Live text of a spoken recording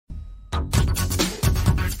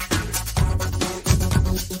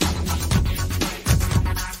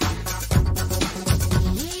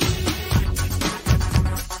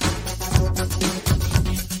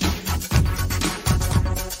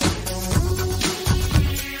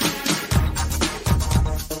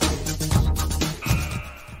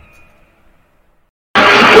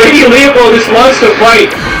Brady Leopold just loves to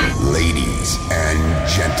fight. Ladies and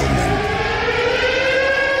gentlemen,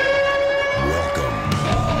 welcome.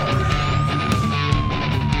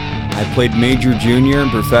 I played major, junior,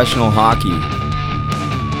 and professional hockey.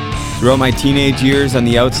 Throughout my teenage years, on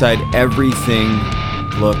the outside, everything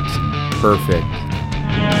looked perfect.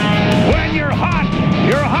 When you're hot,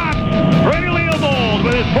 you're hot. Brady Leopold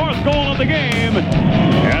with his fourth goal of the game.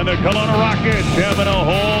 And the Kelowna Rockets having a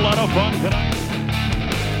whole lot of fun tonight.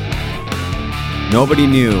 Nobody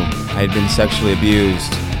knew I had been sexually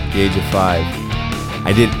abused at the age of 5.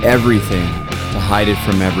 I did everything to hide it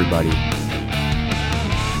from everybody.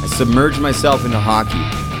 I submerged myself into hockey.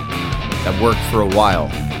 That worked for a while,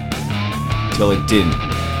 until it didn't.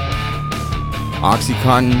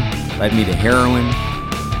 OxyContin led me to heroin.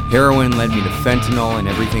 Heroin led me to fentanyl and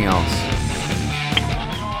everything else.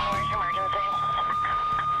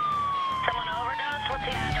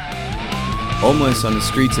 Homeless on the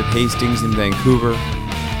streets of Hastings in Vancouver.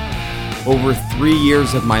 Over 3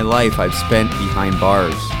 years of my life I've spent behind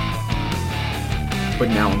bars. But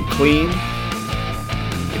now I'm clean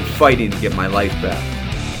and fighting to get my life back.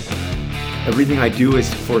 Everything I do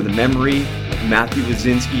is for the memory of Matthew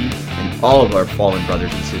Lazinski and all of our fallen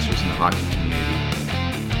brothers and sisters in the hockey community.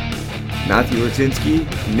 Matthew Lazinski,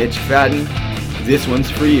 Mitch Fadden, this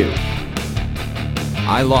one's for you.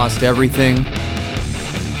 I lost everything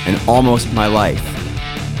and almost my life.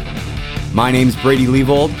 My name's Brady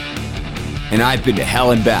Leopold, and I've been to hell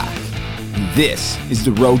and back. And this is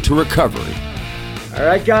the road to recovery. All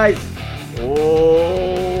right, guys.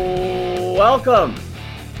 Welcome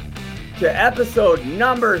to episode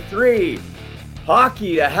number 3,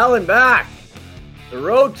 Hockey to Hell and Back, the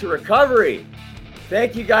road to recovery.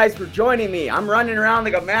 Thank you guys for joining me. I'm running around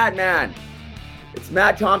like a madman. It's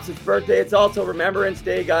Matt Thompson's birthday. It's also Remembrance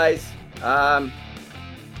Day, guys.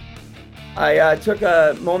 I took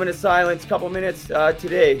a moment of silence, couple minutes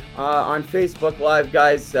today on Facebook Live,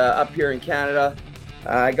 guys, up here in Canada.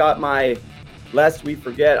 I got my Lest We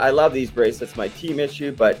Forget. I love these bracelets, my team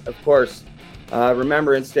issue, but of course,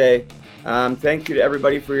 Remembrance Day. Thank you to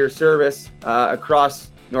everybody for your service across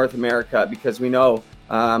North America, because we know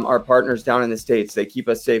our partners down in the States, they keep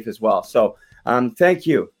us safe as well. So thank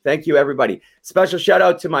you. Thank you, everybody. Special shout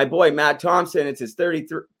out to my boy, Matt Thompson. It's his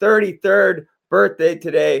 33rd birthday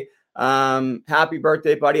today. Happy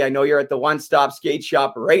birthday, buddy. I know you're at the One Stop Skate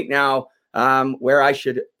Shop right now, where I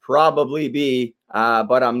should probably be,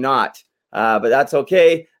 but I'm not. But that's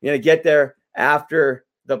okay. I'm going to get there after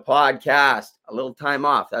the podcast. A little time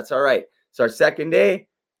off. That's all right. It's our second day,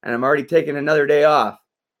 and I'm already taking another day off.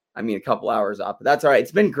 I mean, a couple hours off, but that's all right.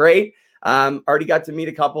 It's been great. Already got to meet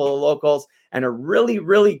a couple of locals, and a really,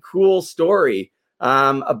 really cool story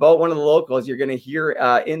about one of the locals you're going to hear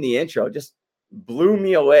in the intro. Just blew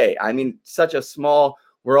me away. I mean, such a small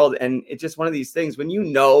world, and it's just one of these things when you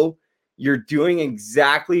know you're doing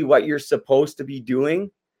exactly what you're supposed to be doing,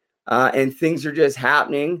 and things are just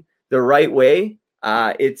happening the right way.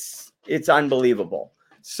 It's unbelievable.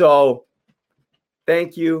 So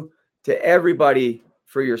thank you to everybody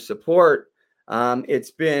for your support.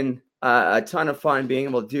 It's been a ton of fun being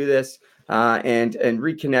able to do this and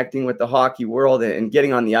reconnecting with the hockey world and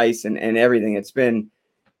getting on the ice and everything.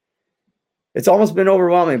 It's almost been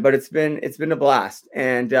overwhelming, but it's been a blast.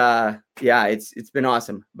 And it's been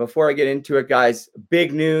awesome. Before I get into it, guys,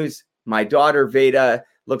 big news. My daughter, Veda,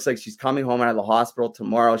 looks like she's coming home out of the hospital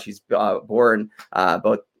tomorrow. She's born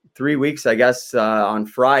about 3 weeks, I guess, on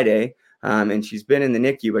Friday. And she's been in the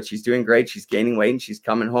NICU, but she's doing great. She's gaining weight, and she's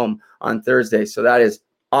coming home on Thursday. So that is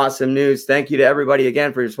awesome news. Thank you to everybody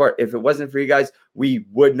again for your support. If it wasn't for you guys, we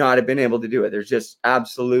would not have been able to do it. There's just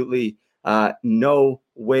absolutely no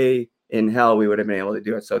way in hell we would have been able to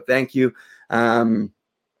do it. So thank you. I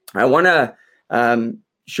want to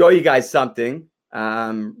show you guys something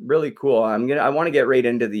really cool. I want to get right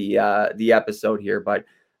into the episode here, but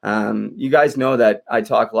you guys know that I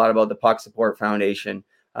talk a lot about the Puck Support Foundation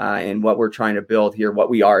and what we're trying to build here, what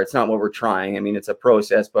we are. It's not what we're trying. I mean, it's a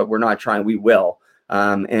process, but we're not trying. We will.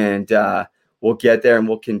 And we'll get there, and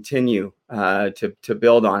we'll continue to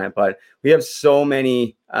build on it. But we have so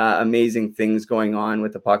many amazing things going on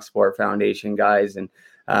with the Puck Support Foundation, guys, and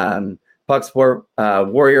Puck Support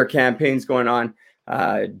Warrior campaigns going on.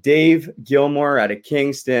 Dave Gilmore out of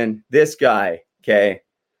Kingston, this guy, okay,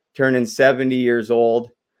 turning 70 years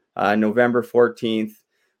old, November 14th.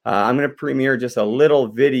 I'm going to premiere just a little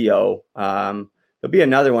video. There'll be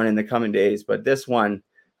another one in the coming days, but this one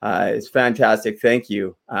is fantastic. Thank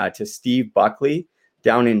you to Steve Buckley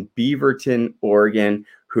down in Beaverton, Oregon,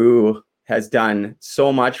 who has done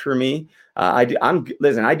so much for me. I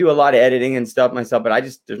do a lot of editing and stuff myself, but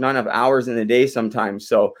there's not enough hours in the day sometimes.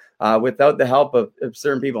 So without the help of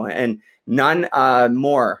certain people, and none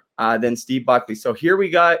more than Steve Buckley. So here we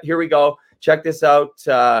go. Check this out.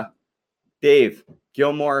 Dave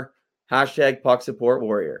Gilmour, hashtag Puck Support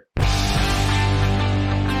Warrior.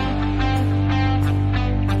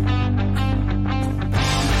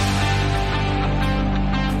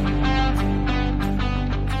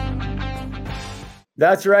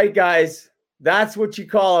 That's right, guys. That's what you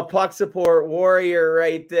call a puck support warrior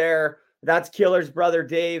right there. That's Killer's brother,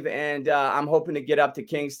 Dave. And I'm hoping to get up to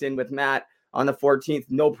Kingston with Matt on the 14th.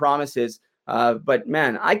 No promises. But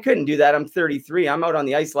man, I couldn't do that. I'm 33. I'm out on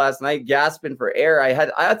the ice last night gasping for air.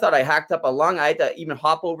 I thought I hacked up a lung. I had to even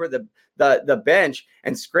hop over the bench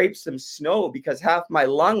and scrape some snow because half my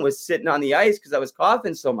lung was sitting on the ice because I was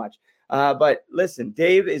coughing so much. But listen,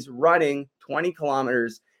 Dave is running 20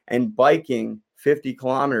 kilometers and biking 50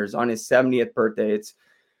 kilometers on his 70th birthday. It's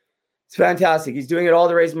fantastic. He's doing it all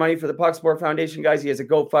to raise money for the Puck Support Foundation, guys. He has a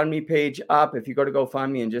GoFundMe page up. If you go to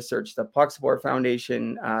GoFundMe and just search the Puck Support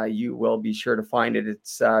Foundation, you will be sure to find it.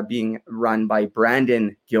 It's being run by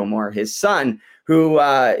Brandon Gilmour, his son, who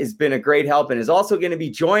has been a great help and is also going to be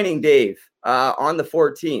joining Dave on the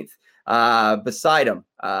 14th beside him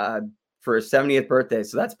for his 70th birthday.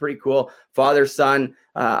 So that's pretty cool. Father, son,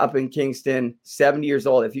 up in Kingston, 70 years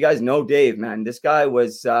old. If you guys know Dave, man, this guy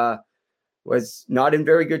was not in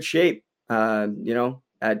very good shape,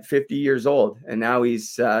 at 50 years old. And now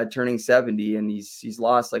he's turning 70 and he's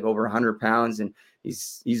lost like over 100 pounds and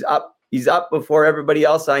he's up before everybody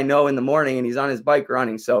else I know in the morning, and he's on his bike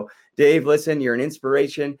running. So Dave, listen, you're an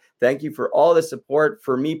inspiration. Thank you for all the support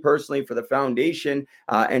for me personally, for the foundation,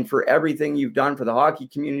 and for everything you've done for the hockey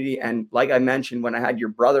community. And like I mentioned, when I had your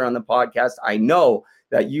brother on the podcast, I know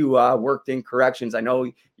that you worked in corrections. I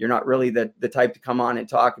know you're not really the type to come on and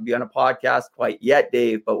talk and be on a podcast quite yet,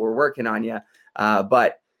 Dave, but we're working on you.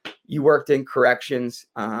 But you worked in corrections.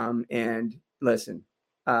 And listen,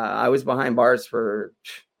 I was behind bars for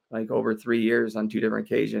like over 3 years on 2 different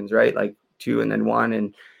occasions, right? Like 2 and then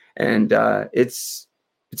 1. And it's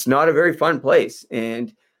not a very fun place.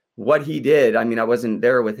 And what he did, I mean, I wasn't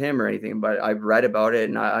there with him or anything, but I've read about it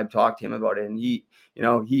and I've talked to him about it. And he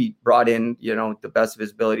brought in, the best of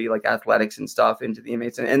his ability, like athletics and stuff into the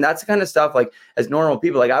inmates. And that's the kind of stuff, like as normal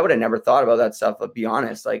people, like I would have never thought about that stuff, but be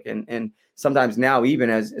honest, like, and sometimes now, even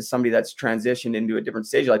as somebody that's transitioned into a different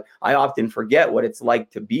stage, like I often forget what it's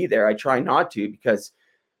like to be there. I try not to because,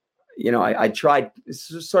 I tried.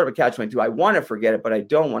 It's sort of a catch-22. I want to forget it, but I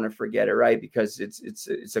don't want to forget it, right? Because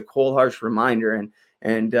it's a cold, harsh reminder.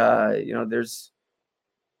 And there's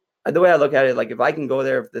the way I look at it. Like if I can go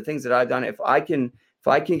there, the things that I've done, if I can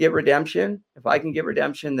get redemption,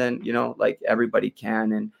 then like everybody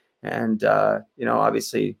can. And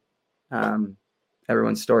obviously,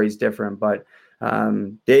 everyone's story is different. But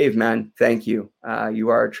Dave, man, thank you. You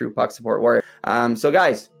are a true puck support warrior. So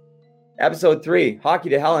guys. Episode 3, Hockey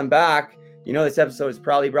to Hell and Back. This episode is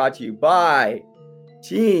probably brought to you by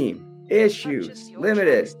Team Issued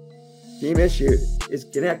Limited. Team Issued is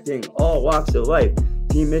connecting all walks of life.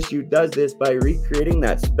 Team Issued does this by recreating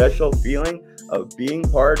that special feeling of being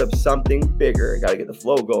part of something bigger. I gotta get the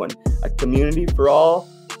flow going. A community for all,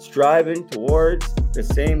 striving towards the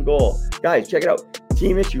same goal. Guys, check it out.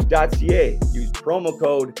 Teamissued.ca. Use promo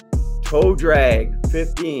code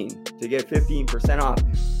TOEDRAG15 to get 15% off.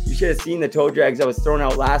 You should have seen the toe drags I was throwing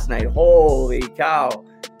out last night. Holy cow.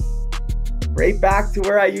 Right back to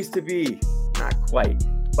where I used to be. Not quite,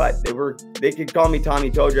 but they could call me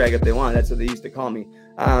Tommy Toe Drag if they want. That's what they used to call me.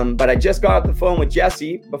 But I just got off the phone with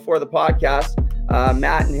Jesse before the podcast.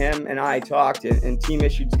 Matt and him and I talked, and Team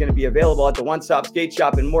Issued is going to be available at the One Stop Skate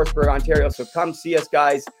Shop in Morrisburg, Ontario. So come see us,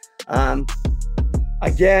 guys.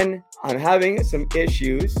 Again, I'm having some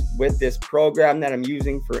issues with this program that I'm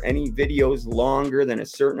using for any videos longer than a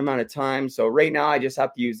certain amount of time. So right now I just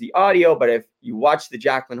have to use the audio, but if you watch the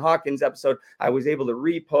Jacqueline Hawkins episode, I was able to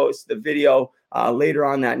repost the video later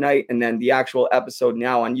on that night. And then the actual episode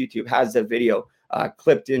now on YouTube has the video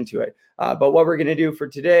clipped into it. But what we're going to do for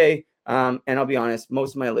today, and I'll be honest,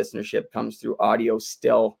 most of my listenership comes through audio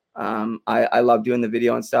still. I love doing the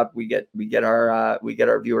video and stuff. We get our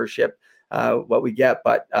viewership. What we get,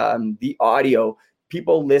 but the audio,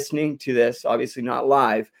 people listening to this, obviously not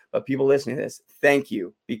live, but people listening to this, thank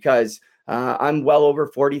you, because I'm well over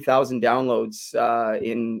 40,000 downloads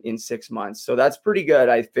in 6 months. So that's pretty good,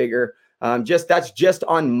 I figure. That's just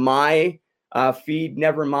on my feed.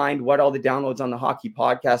 Never mind what all the downloads on the Hockey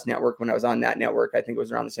Podcast Network when I was on that network. I think it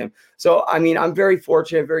was around the same. So, I mean, I'm very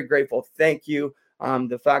fortunate, very grateful. Thank you.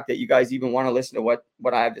 The fact that you guys even want to listen to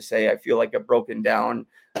what I have to say, I feel like a broken down,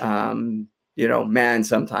 man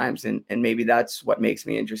sometimes. And maybe that's what makes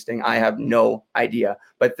me interesting. I have no idea,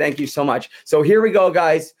 but thank you so much. So here we go,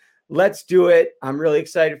 guys. Let's do it. I'm really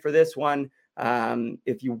excited for this one.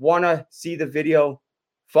 If you want to see the video,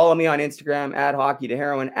 follow me on Instagram at Hockey to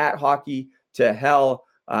Heroin, at Hockey to Hell,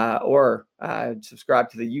 or subscribe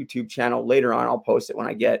to the YouTube channel. Later on, I'll post it when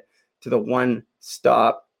I get to the One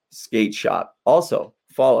Stop Skate Shop. Also,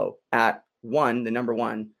 follow at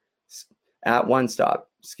at One Stop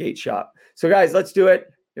Skate Shop. So, guys, let's do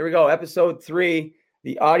it. Here we go. Episode 3,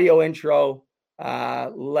 the audio intro.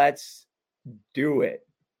 Let's do it.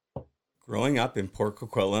 Growing up in Port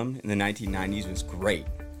Coquitlam in the 1990s was great.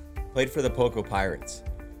 Played for the Poco Pirates.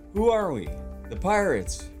 Who are we? The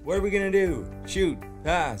Pirates. What are we gonna do? Shoot,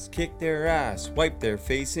 pass, kick their ass, wipe their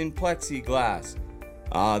face in plexiglass.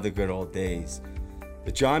 Ah, the good old days.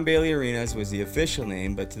 The John Bailey Arenas was the official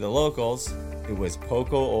name, but to the locals, it was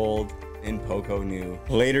Poco Old and Poco New,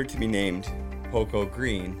 later to be named Poco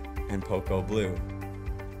Green and Poco Blue.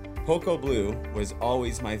 Poco Blue was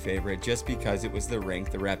always my favorite just because it was the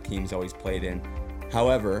rink the rep teams always played in.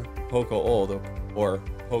 However, Poco Old, or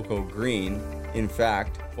Poco Green, in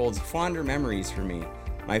fact, holds fonder memories for me.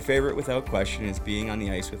 My favorite without question is being on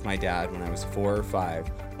the ice with my dad when I was 4 or 5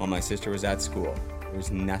 while my sister was at school. There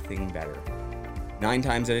was nothing better. 9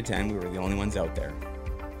 times out of 10, we were the only ones out there.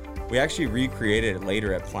 We actually recreated it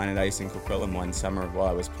later at Planet Ice in Coquitlam one summer while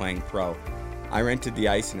I was playing pro. I rented the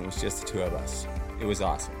ice and it was just the 2 of us. It was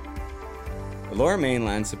awesome. The Lower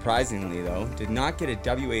Mainland, surprisingly though, did not get a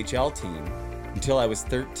WHL team until I was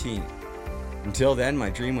 13. Until then, my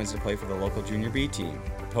dream was to play for the local junior B team,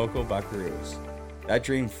 the Poco Buckaroos. That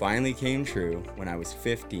dream finally came true when I was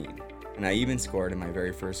 15, and I even scored in my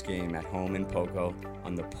very first game at home in Poco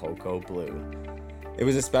on the Poco Blue. It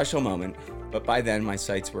was a special moment, but by then my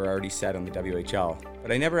sights were already set on the WHL,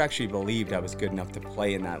 but I never actually believed I was good enough to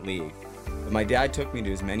play in that league. But my dad took me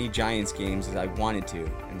to as many Giants games as I wanted to,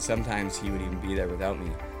 and sometimes he would even be there without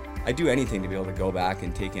me. I'd do anything to be able to go back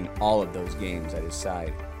and take in all of those games at his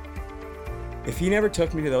side. If he never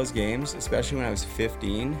took me to those games, especially when I was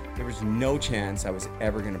 15, there was no chance I was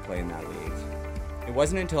ever going to play in that league. It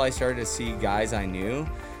wasn't until I started to see guys I knew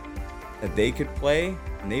that they could play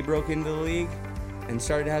and they broke into the league and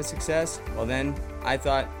started to have success, well then I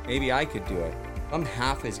thought maybe I could do it. If I'm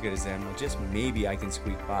half as good as them, well just maybe I can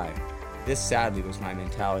squeak by. This sadly was my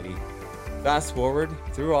mentality. Fast forward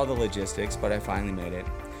through all the logistics, but I finally made it.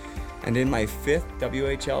 And in my 5th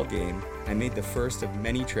WHL game, I made the first of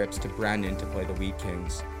many trips to Brandon to play the Wheat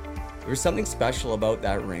Kings. There was something special about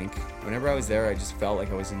that rink. Whenever I was there, I just felt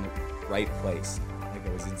like I was in the right place, like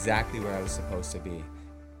I was exactly where I was supposed to be.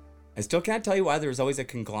 I still can't tell you why there was always a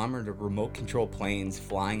conglomerate of remote control planes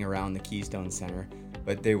flying around the Keystone Center,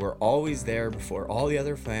 but they were always there before all the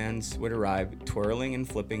other fans would arrive, twirling and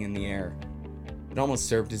flipping in the air. It almost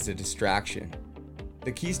served as a distraction.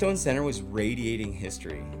 The Keystone Center was radiating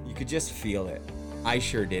history. You could just feel it. I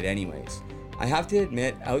sure did anyways. I have to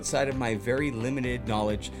admit, outside of my very limited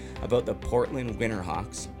knowledge about the Portland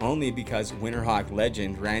Winterhawks, only because Winterhawk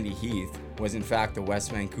legend Randy Heath was in fact a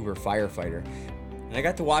West Vancouver firefighter, and I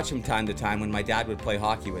got to watch him time to time when my dad would play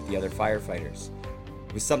hockey with the other firefighters.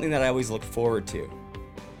 It was something that I always looked forward to.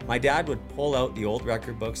 My dad would pull out the old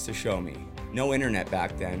record books to show me. No internet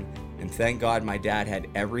back then, and thank God my dad had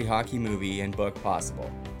every hockey movie and book possible.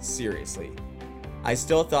 Seriously. I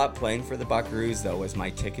still thought playing for the Buckaroos though was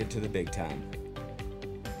my ticket to the big time.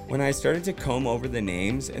 When I started to comb over the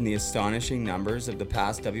names and the astonishing numbers of the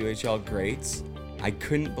past WHL greats, I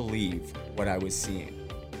couldn't believe what I was seeing.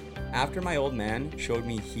 After my old man showed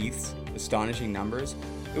me Heath's astonishing numbers,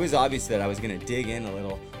 it was obvious that I was going to dig in a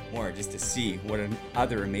little more just to see what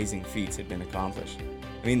other amazing feats had been accomplished.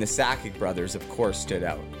 I mean, the Sakic brothers of course stood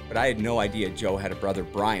out, but I had no idea Joe had a brother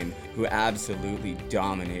Brian who absolutely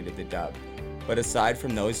dominated the dub. But aside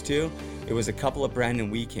from those two, it was a couple of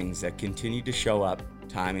Brandon Wheat Kings that continued to show up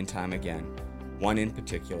time and time again. One in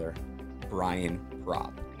particular, Brian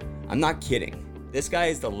Propp. I'm not kidding. This guy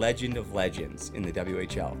is the legend of legends in the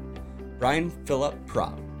WHL. Brian Philip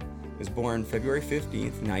Propp was born February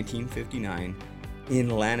 15th, 1959 in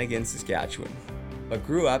Lanigan, Saskatchewan, but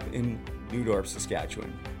grew up in New Dorp,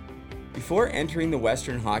 Saskatchewan. Before entering the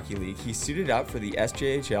Western Hockey League, he suited up for the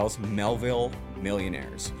SJHL's Melville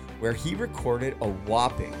Millionaires, where he recorded a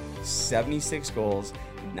whopping 76 goals,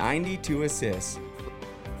 92 assists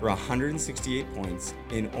for 168 points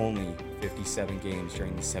in only 57 games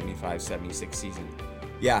during the 75-76 season.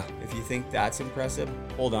 Yeah, if you think that's impressive,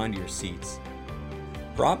 hold on to your seats.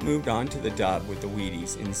 Propp moved on to the dub with the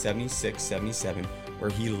Wheaties in 76-77, where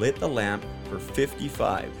he lit the lamp for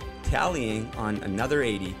 55, tallying on another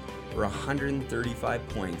 80 for 135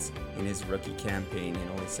 points in his rookie campaign in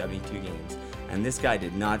only 72 games. And this guy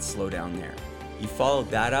did not slow down there. He followed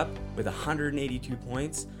that up with 182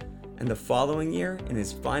 points, and the following year, in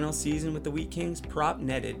his final season with the Wheat Kings, Propp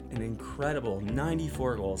netted an incredible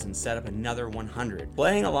 94 goals and set up another 100,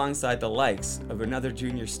 playing alongside the likes of another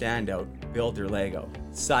junior standout, Bill Derlago.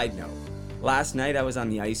 Side note, last night I was on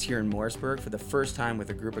the ice here in Morrisburg for the first time with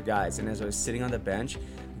a group of guys, and as I was sitting on the bench,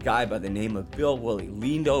 a guy by the name of Bill Woolley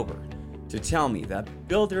leaned over to tell me that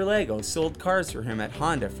Bill Derlago sold cars for him at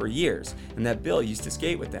Honda for years, and that Bill used to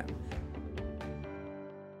skate with them.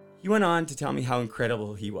 He went on to tell me how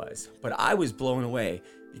incredible he was, but I was blown away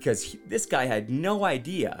because this guy had no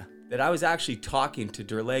idea that I was actually talking to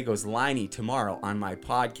Derlago's liney tomorrow on my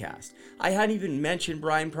podcast. I hadn't even mentioned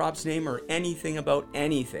Brian Propp's name or anything about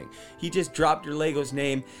anything. He just dropped Derlago's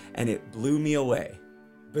name and it blew me away.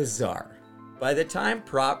 Bizarre. By the time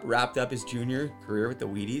Propp wrapped up his junior career with the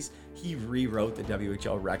Wheaties, he rewrote the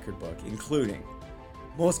WHL record book, including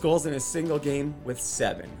most goals in a single game with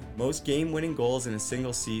 7, most game-winning goals in a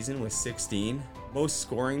single season with 16, most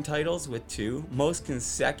scoring titles with 2, most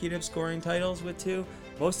consecutive scoring titles with 2,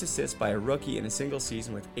 most assists by a rookie in a single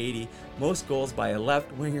season with 80, most goals by a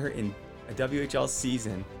left winger in a WHL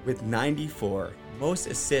season with 94, most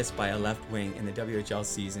assists by a left wing in the WHL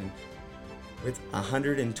season with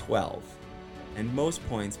 112, and most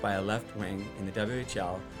points by a left wing in the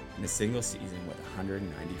WHL in a single season with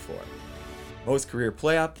 194. Most career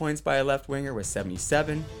playoff points by a left winger with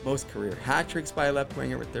 77, most career hat tricks by a left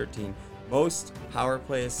winger with 13, most power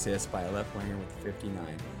play assists by a left winger with 59.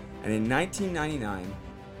 And in 1999,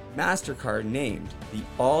 MasterCard named the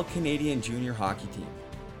All-Canadian Junior Hockey Team.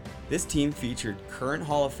 This team featured current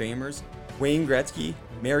Hall of Famers Wayne Gretzky,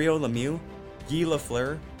 Mario Lemieux, Guy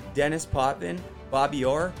Lafleur, Dennis Potvin, Bobby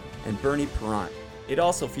Orr, and Bernie Parent. It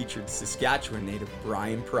also featured Saskatchewan native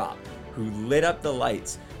Brian Propp, who lit up the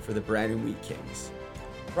lights for the Brandon Wheat Kings.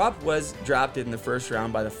 Propp was drafted in the first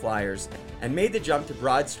round by the Flyers and made the jump to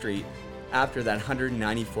Broad Street after that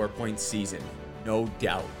 194-point season, no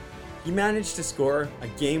doubt. He managed to score a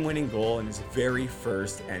game-winning goal in his very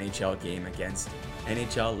first NHL game against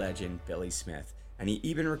NHL legend Billy Smith, and he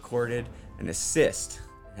even recorded an assist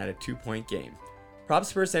and had a 2-point game.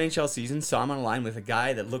 Propp's first NHL season saw him on a line with a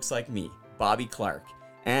guy that looks like me, Bobby Clarke,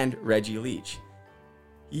 and Reggie Leach.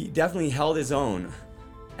 He definitely held his own,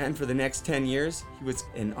 and for the next 10 years, he was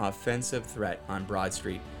an offensive threat on Broad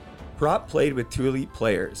Street. Propp played with 2 elite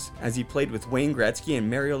players, as he played with Wayne Gretzky and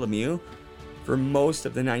Mario Lemieux for most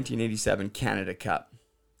of the 1987 Canada Cup.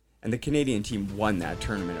 And the Canadian team won that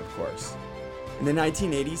tournament, of course. In the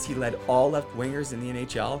 1980s, he led all left wingers in the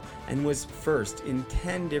NHL and was first in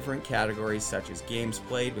 10 different categories such as games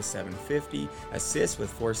played with 750, assists with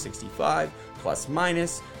 465, plus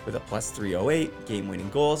minus with a plus 308, game-winning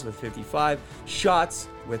goals with 55, shots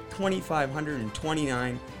with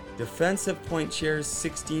 2,529, defensive point shares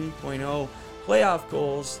 16.0, playoff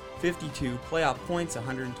goals 52, playoff points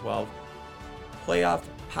 112, playoff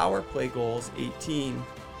power play goals 18,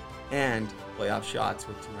 and playoff shots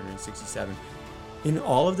with 267. In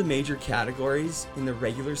all of the major categories in the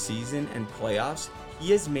regular season and playoffs,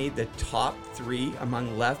 he has made the top 3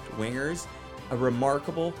 among left wingers a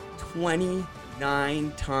remarkable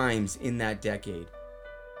 29 times in that decade.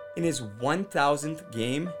 In his 1,000th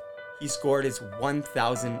game, he scored his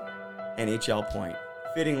 1,000th NHL point.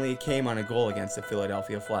 Fittingly, it came on a goal against the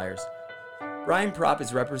Philadelphia Flyers. Brian Propp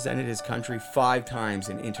has represented his country 5 times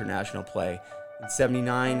in international play. In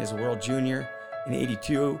 79 as a World Junior, in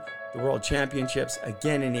 82 the World Championships,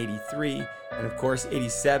 again in 83, and of course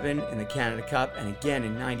 87 in the Canada Cup, and again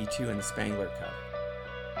in 92 in the Spangler Cup.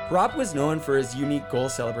 Propp was known for his unique goal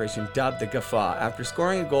celebration dubbed the Guffaw. After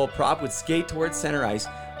scoring a goal, Propp would skate towards center ice,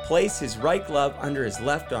 place his right glove under his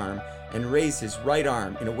left arm, and raise his right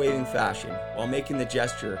arm in a waving fashion. While making the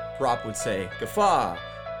gesture, Propp would say, "Guffaw!"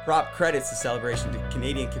 Propp credits the celebration to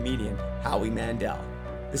Canadian comedian Howie Mandel.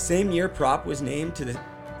 The same year, Propp was named to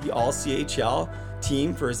the All-CHL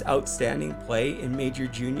team for his outstanding play in Major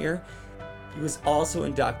Junior. He was also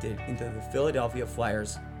inducted into the Philadelphia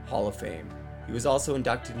Flyers Hall of Fame. He was also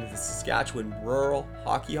inducted into the Saskatchewan Rural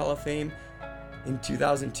Hockey Hall of Fame in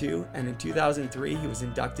 2002, and in 2003 he was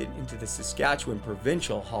inducted into the Saskatchewan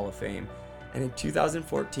Provincial Hall of Fame, and in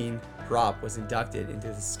 2014 Propp was inducted into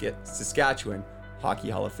the Saskatchewan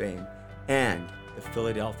Hockey Hall of Fame and the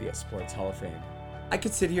Philadelphia Sports Hall of Fame. I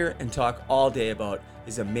could sit here and talk all day about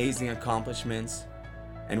his amazing accomplishments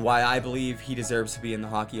and why I believe he deserves to be in the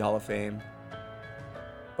Hockey Hall of Fame.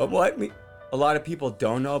 But what a lot of people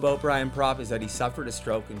don't know about Brian Propp is that he suffered a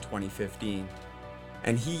stroke in 2015.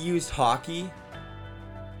 and he used hockey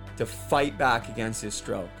to fight back against his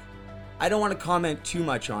stroke. I don't want to comment too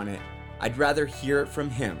much on it. I'd rather hear it from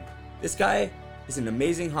him. This guy is an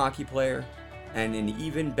amazing hockey player and an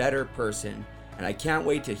even better person, and I can't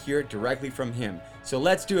wait to hear it directly from him. So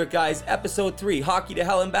let's do it, guys. Episode 3, Hockey to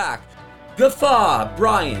Hell and Back. Guffaw,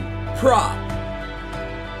 Brian, Prop.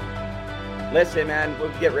 Listen, man,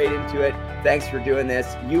 we'll get right into it. Thanks for doing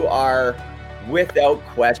this. You are, without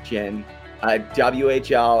question, a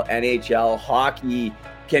WHL, NHL, hockey,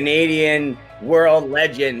 Canadian world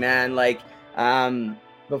legend, man. Like,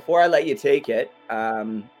 before I let you take it,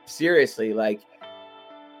 seriously, like,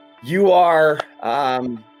 you are,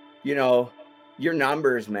 you know, your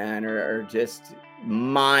numbers, man, are just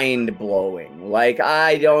mind-blowing. Like,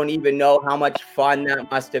 I don't even know how much fun that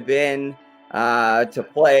must have been to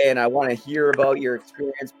play, and I want to hear about your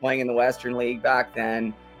experience playing in the Western League back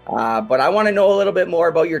then. But I want to know a little bit more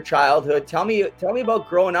about your childhood. Tell me about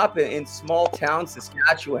growing up in small town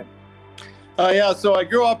Saskatchewan. Yeah, so I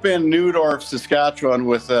grew up in Neudorf, Saskatchewan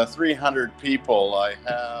with 300 people. I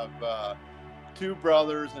have 2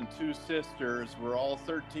 brothers and 2 sisters. We're all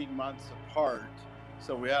 13 months apart,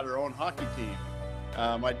 so we had our own hockey team.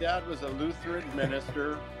 My dad was a Lutheran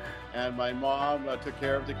minister, and my mom took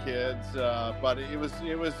care of the kids. But it was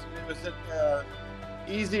an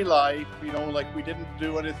easy life, you know. Like, we didn't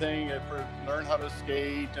do anything for learn how to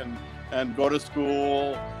skate and go to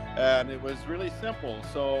school, and it was really simple.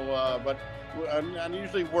 So, but I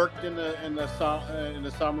usually worked in the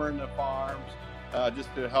summer in the farms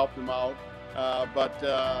just to help them out. But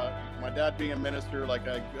my dad being a minister, like,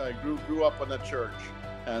 I grew up in the church,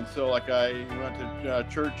 and so, like, I went to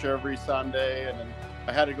church every Sunday, and then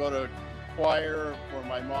I had to go to choir for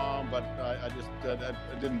my mom, but I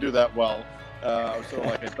didn't do that well, so,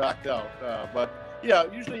 like, I backed out. But yeah,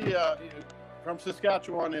 usually from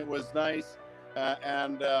Saskatchewan it was nice,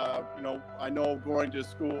 and you know, I know going to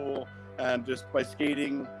school and just by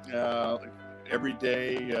skating every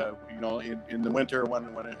day, you know, in the winter when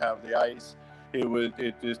I have the ice,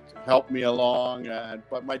 it just helped me along.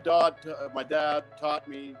 But my dad taught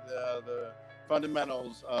me the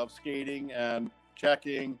fundamentals of skating and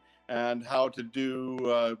checking and how to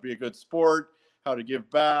be a good sport, how to give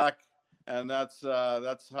back, and that's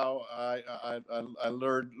how I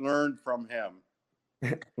learned from him.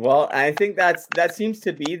 Well, I think that seems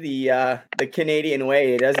to be the Canadian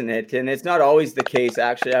way, doesn't it? And it's not always the case,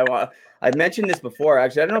 actually. I've mentioned this before.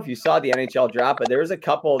 Actually, I don't know if you saw the NHL draft, but there's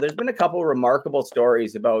been a couple remarkable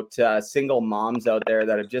stories about single moms out there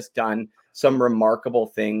that have just done some remarkable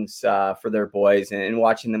things for their boys, and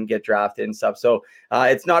watching them get drafted and stuff. So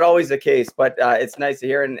it's not always the case, but it's nice to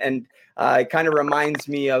hear. And it kind of reminds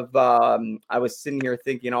me of, I was sitting here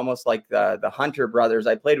thinking almost like the Hunter brothers.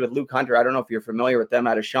 I played with Luke Hunter. I don't know if you're familiar with them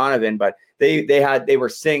out of Shaunavon, but they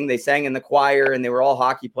sang in the choir, and they were all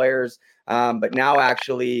hockey players. But now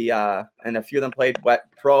actually, and a few of them played wet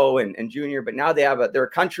pro and junior, but now they're a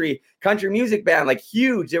country music band, like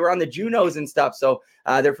huge. They were on the Junos and stuff. So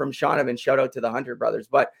they're from Shaunavon. Shout out to the Hunter brothers.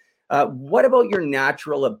 But what about your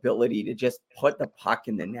natural ability to just put the puck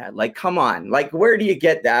in the net? Like, come on, like, where do you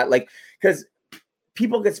get that? Like, because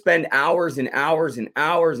people could spend hours and hours and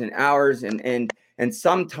hours and hours, and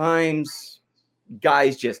sometimes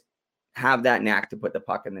guys just have that knack to put the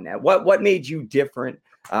puck in the net. What made you different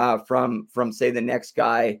from say the next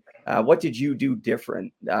guy? What did you do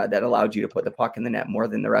different that allowed you to put the puck in the net more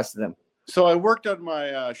than the rest of them? So I worked on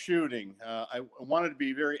my shooting. I wanted to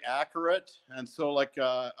be very accurate, and so, like,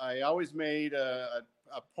 I always made a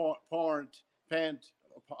point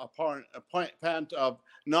of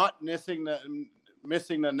not missing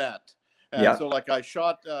the net. And yeah. So, like, I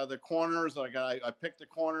shot the corners. Like, I picked the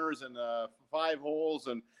corners and 5 holes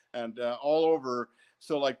and all over.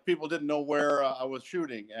 So, like, people didn't know where I was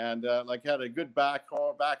shooting, and like, had a good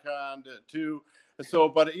backhand too. So,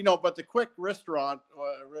 but the quick wrist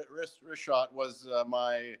shot was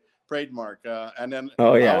my trademark. And then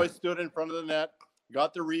I always stood in front of the net,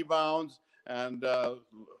 got the rebounds, and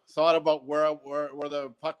thought about where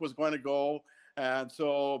the puck was going to go. And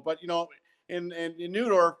so, but in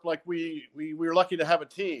Neudorf, like, we were lucky to have a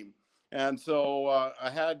team, and so I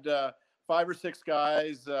had 5 or 6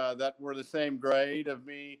 guys that were the same grade of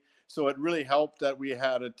me. So it really helped that we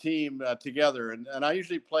had a team together. And I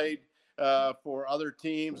usually played for other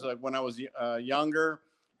teams, like, when I was younger.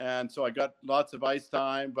 And so I got lots of ice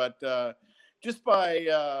time. But just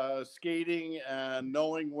by skating and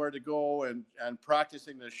knowing where to go and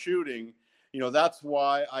practicing the shooting, that's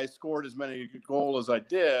why I scored as many goals as I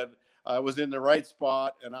did. I was in the right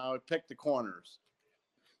spot, and I would pick the corners.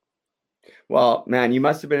 Well, man, you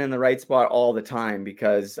must have been in the right spot all the time,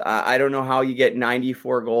 because I don't know how you get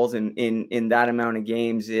 94 goals in that amount of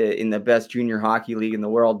games in the best junior hockey league in the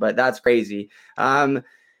world, but that's crazy.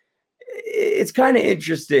 It's kind of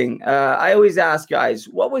interesting. I always ask guys,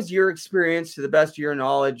 what was your experience, to the best of your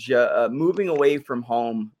knowledge, moving away from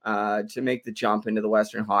home to make the jump into the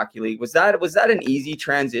Western Hockey League? Was that an easy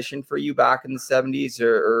transition for you back in the 70s,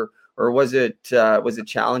 or was it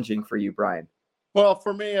challenging for you, Brian? Well,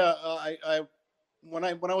 for me, when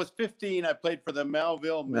I was 15, I played for the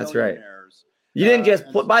Melville That's right. Millionaires. You didn't just,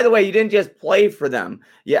 by the way, you didn't just play for them.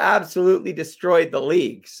 You absolutely destroyed the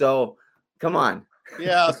league. So come on.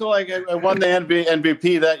 Yeah, so like I won the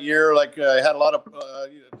MVP that year. Like I had a lot of,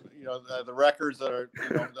 the records that are,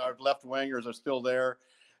 our left wingers are still there,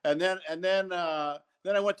 and then I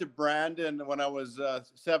went to Brandon when I was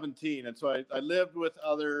 17, and so I lived with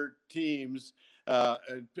other teams,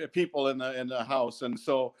 people in the house, and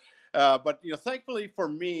so, but thankfully for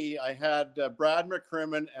me, I had Brad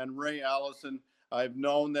McCrimmon and Ray Allison. I've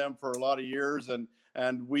known them for a lot of years,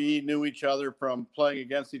 and we knew each other from playing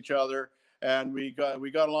against each other. And we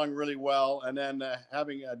got along really well. And then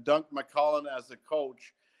having Dunk McCullen as a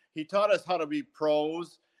coach, he taught us how to be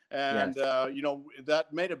pros, and yes.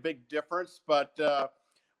 That made a big difference. But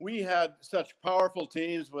we had such powerful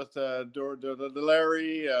teams with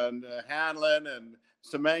Larry and Hanlon and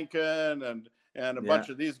Semenkin and a bunch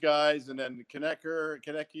of these guys, and then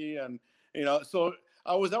Konecki, and so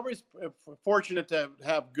I was always fortunate to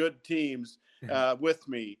have good teams with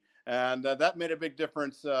me. And that made a big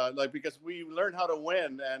difference, because we learned how to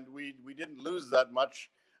win, and we didn't lose that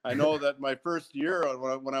much. I know that my first year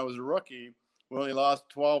when I was a rookie, we only lost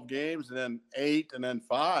 12 games, and then 8, and then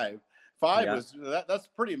 5. 5 was that's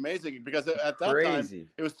pretty amazing, because at that time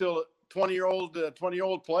it was still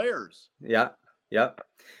 20-year-old players. Yeah.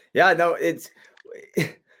 No, it's.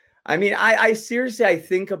 I mean, I seriously, I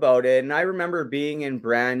think about it, and I remember being in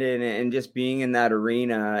Brandon and just being in that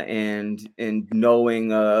arena and knowing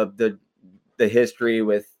the history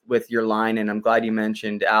with your line. And I'm glad you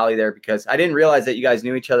mentioned Allie there, because I didn't realize that you guys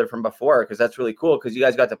knew each other from before, because that's really cool, because you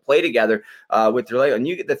guys got to play together with your leg. And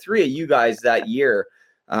the three of you guys that year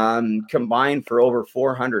combined for over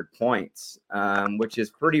 400 points, which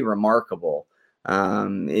is pretty remarkable.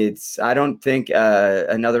 I don't think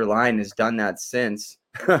another line has done that since.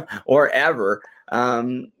 Or ever.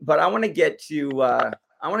 But I want to get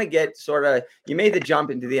sort of, you made the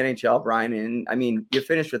jump into the NHL, Brian, and I mean, you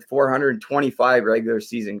finished with 425 regular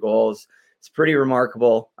season goals. It's pretty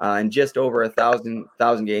remarkable. And just over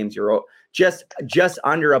 1,000 games, you're just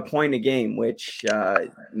under a point a game, which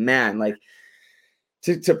man, like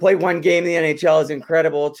to play one game in the NHL is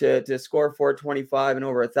incredible. To score 425 and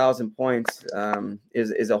over 1,000 points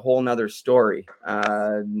is a whole nother story.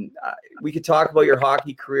 We could talk about your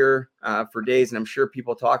hockey career for days, and I'm sure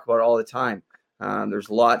people talk about it all the time. There's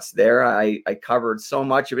lots there. I covered so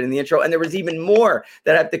much of it in the intro, and there was even more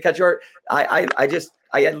that I have to cut short. I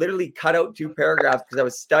had literally cut out 2 paragraphs because I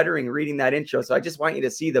was stuttering reading that intro. So I just want you to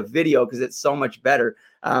see the video because it's so much better.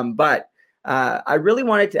 But I really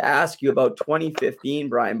wanted to ask you about 2015,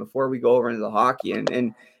 Brian, before we go over into the hockey,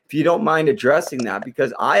 and if you don't mind addressing that,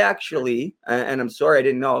 because I actually, and I'm sorry I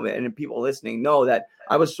didn't know, and people listening know that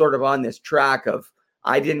I was sort of on this track of,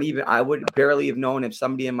 I would barely have known if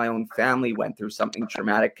somebody in my own family went through something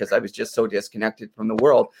traumatic, because I was just so disconnected from the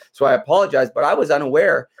world. So I apologize, but I was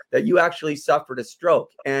unaware that you actually suffered a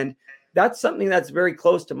stroke. And that's something that's very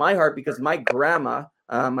close to my heart, because my grandma,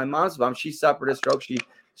 my mom's mom, she suffered a stroke.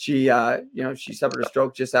 She suffered a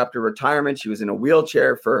stroke just after retirement. She was in a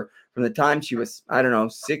wheelchair from the time she was,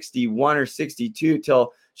 61 or 62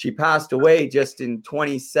 till she passed away just in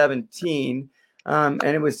 2017. And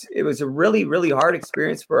it was a really, really hard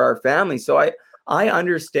experience for our family. So I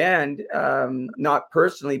understand, not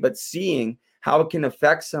personally, but seeing how it can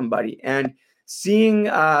affect somebody, and seeing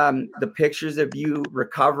the pictures of you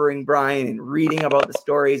recovering, Brian, and reading about the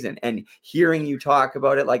stories and hearing you talk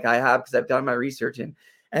about it like I have, because I've done my research,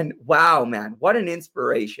 and wow, man, what an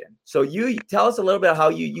inspiration. So you tell us a little bit how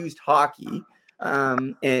you used hockey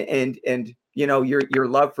and your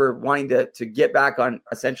love for wanting to get back on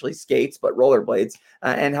essentially skates, but rollerblades,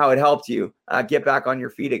 and how it helped you get back on your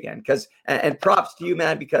feet again. And props to you,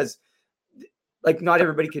 man, because like not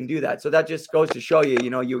everybody can do that. So that just goes to show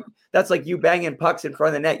you, that's like you banging pucks in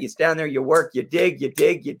front of the net. You stand there, you work, you dig,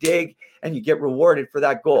 and you get rewarded for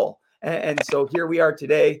that goal. And so here we are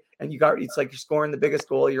today, and it's like you're scoring the biggest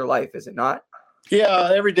goal of your life, is it not? Yeah,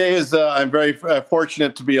 every day is, I'm very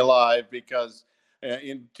fortunate to be alive, because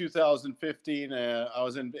in 2015, I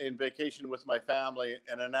was in vacation with my family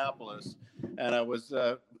in Annapolis, and I was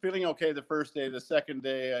feeling okay the first day. The second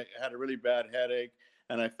day, I had a really bad headache,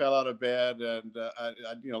 and I fell out of bed, and I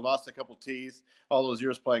lost a couple teeth. All those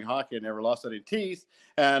years playing hockey, I never lost any teeth.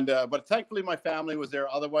 And but thankfully, my family was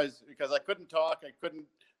there. Otherwise, because I couldn't talk, I couldn't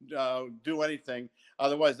do anything.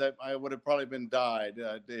 Otherwise, I would have probably been died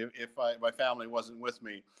if my family wasn't with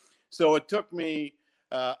me. So it took me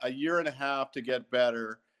a year and a half to get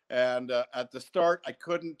better. And at the start, I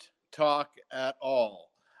couldn't talk at all.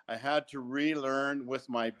 I had to relearn with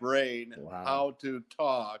my brain how to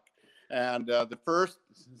talk. And the first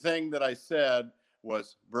thing that I said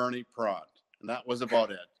was Bernie Pront, and that was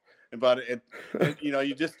about it. But I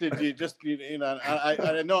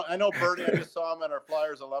know Bernie. I just saw him at our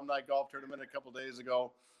Flyers alumni golf tournament a couple of days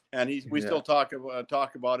ago, and we still talk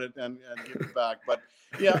about it and give it back. But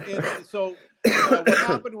yeah, so what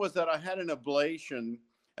happened was that I had an ablation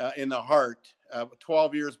in the heart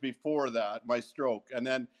 12 years before that, my stroke, and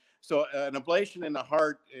then so an ablation in the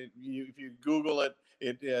heart. If you Google it,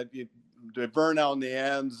 they burn out in the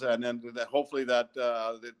ends, and then hopefully that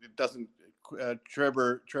it doesn't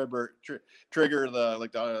trigger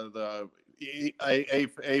the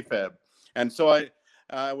AFib. And so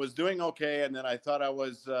I was doing okay, and then I thought I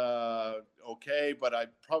was okay, but I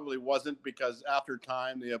probably wasn't, because after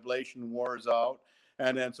time the ablation wears out,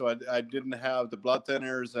 and then so I didn't have the blood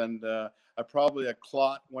thinners, and probably a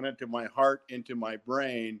clot went into my heart, into my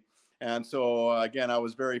brain. And so, again, I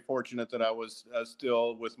was very fortunate that I was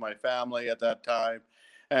still with my family at that time.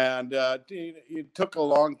 And it took a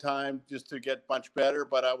long time just to get much better,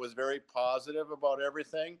 but I was very positive about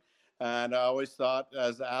everything. And I always thought,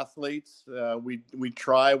 as athletes, we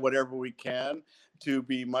try whatever we can to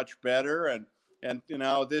be much better. And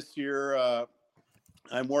this year,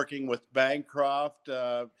 I'm working with Bancroft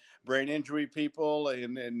brain injury people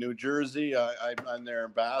in New Jersey. I'm their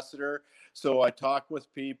ambassador. So I talk with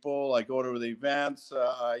people. I go to the events.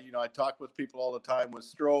 I talk with people all the time with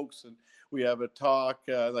strokes, and we have a talk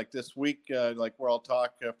like this week, where I'll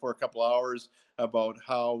talk for a couple hours about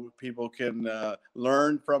how people can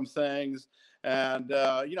learn from things. And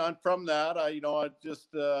and from that,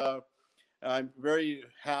 I'm very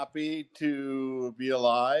happy to be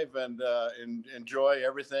alive and enjoy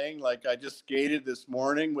everything. Like, I just skated this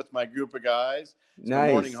morning with my group of guys. Nice.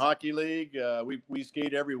 The morning hockey league. We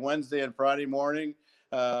skate every Wednesday and Friday morning.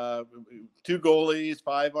 2 goalies,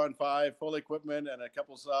 5-on-5, full equipment, and a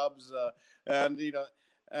couple subs. And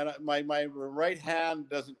my right hand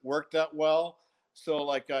doesn't work that well, so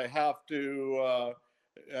I have to.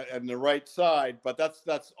 And the right side, but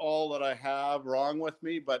that's all that I have wrong with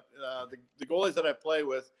me. But the goalies that I play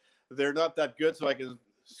with, they're not that good, so I can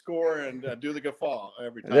score and do the guffaw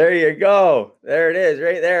every time. There you go. There it is,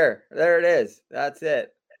 right there. There it is. That's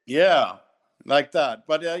it. Yeah, like that.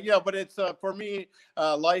 But but it's for me,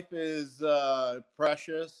 life is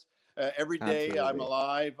precious. Every day Absolutely. I'm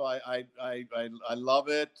alive. I love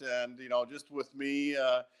it, and just with me.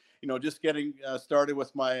 Just getting started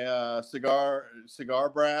with my cigar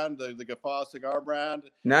brand, the Guffaw cigar brand.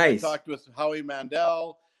 Nice. I talked with Howie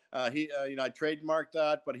Mandel. He, I trademarked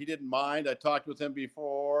that, but he didn't mind. I talked with him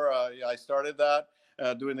before I started that,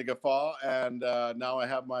 doing the Guffaw, and now I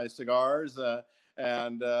have my cigars.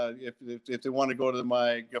 And if they want to go to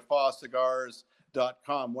my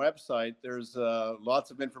GuffawCigars.com website, there's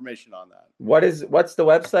lots of information on that. What's the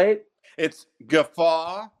website? It's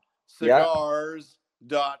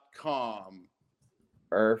GuffawCigars.com.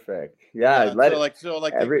 Perfect. Yeah.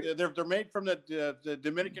 They're made from the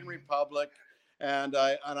Dominican Republic, and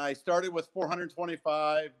I started with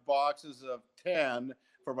 425 boxes of 10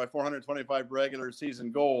 for my 425 regular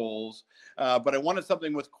season goals, but I wanted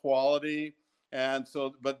something with quality, and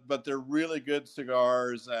so but they're really good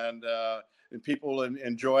cigars, and people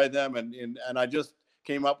enjoy them, and I just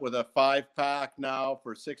came up with a 5-pack now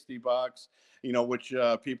for $60. Which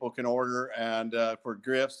people can order, and for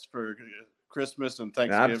gifts for Christmas and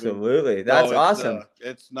Thanksgiving. Absolutely. That's awesome.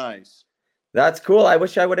 It's nice. That's cool. I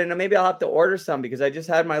wish I would have. Maybe I'll have to order some, because I just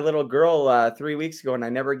had my little girl 3 weeks ago, and I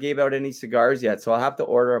never gave out any cigars yet. So I'll have to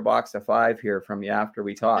order a box of 5 here from you after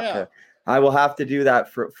we talk. Yeah. I will have to do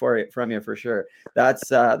that from you for sure.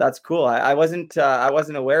 That's cool. I wasn't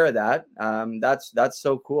aware of that. That's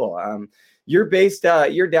so cool. You're based.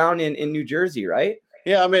 You're down in New Jersey, right?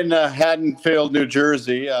 Yeah, I'm in Haddonfield, New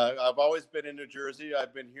Jersey. I've always been in New Jersey.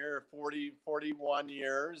 I've been here 41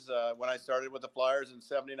 years when I started with the Flyers in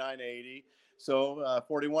 79-80. So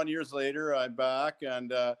 41 years later, I'm back.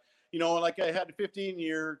 And, I had a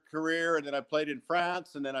 15-year career, and then I played in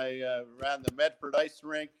France, and then I ran the Medford Ice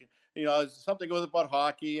Rink. Something about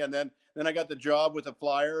hockey. And then I got the job with the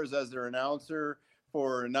Flyers as their announcer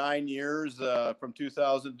for 9 years, from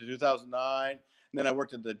 2000 to 2009. And then I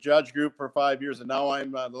worked at the Judge Group for 5 years. And now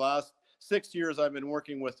I'm the last 6 years I've been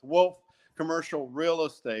working with Wolf Commercial Real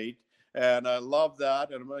Estate. And I love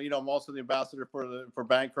that. And, I'm also the ambassador for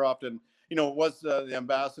Bancroft, and, was the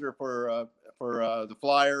ambassador for the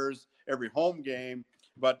Flyers every home game,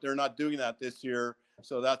 but they're not doing that this year.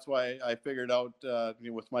 So that's why I figured out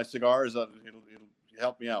with my cigars that it'll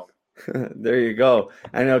help me out. There you go.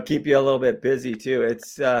 And it'll keep you a little bit busy too.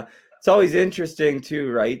 It's always interesting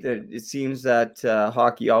too, right? That it seems that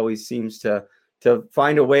hockey always seems to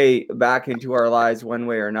find a way back into our lives one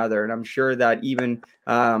way or another. And I'm sure that even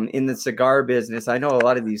in the cigar business, I know a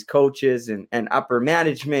lot of these coaches and upper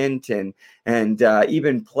management and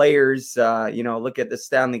even players, look at the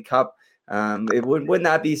Stanley Cup. Wouldn't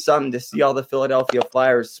that be something to see all the Philadelphia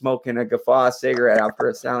Flyers smoking a Guffaw cigarette after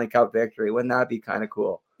a Stanley Cup victory? Wouldn't that be kind of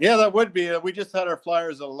cool? Yeah, that would be. We just had our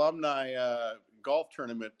Flyers alumni golf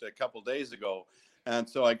tournament a couple days ago. And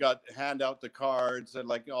so I hand out the cards and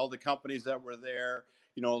like all the companies that were there,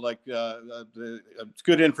 it's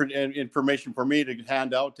good information for me to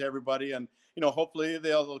hand out to everybody. And, hopefully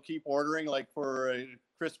they'll keep ordering like for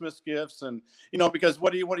Christmas gifts. And, because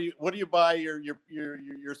what do you buy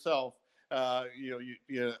yourself?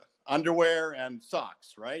 Underwear and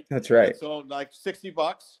socks, right? That's right. And so like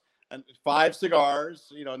 $60 and 5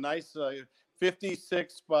 cigars, nice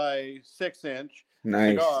 56 by 6 inch.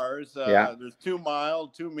 Nice cigars. Yeah. There's 2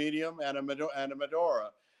 mild, 2 medium, and a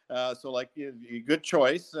Medora. So like a good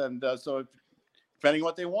choice. And so depending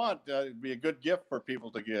what they want, it'd be a good gift for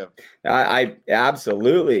people to give. I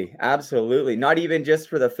absolutely. Not even just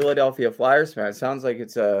for the Philadelphia Flyers fan. It sounds like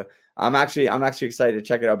it's I'm actually excited to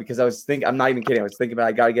check it out because I'm not even kidding. I was thinking about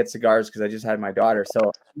I got to get cigars because I just had my daughter.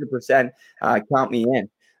 So 100% count me in.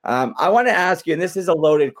 I want to ask you, and this is a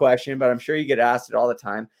loaded question, but I'm sure you get asked it all the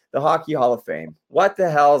time. The Hockey Hall of Fame. What the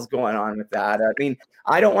hell's going on with that? I mean,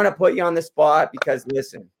 I don't want to put you on the spot because,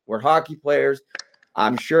 listen, we're hockey players.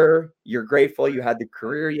 I'm sure you're grateful you had the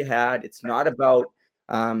career you had. It's not about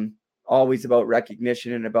always about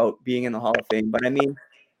recognition and about being in the Hall of Fame. But I mean,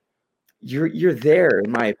 you're there,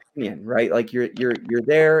 in my opinion, right? Like you're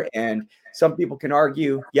there, and some people can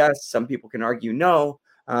argue yes, some people can argue no.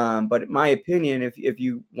 But in my opinion, if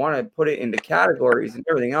you want to put it into categories and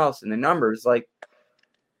everything else and the numbers, like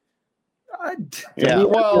the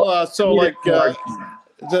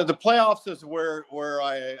playoffs is where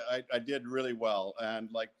I did really well, and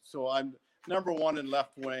so I'm number 1 in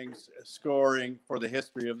left wings scoring for the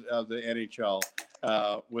history of the NHL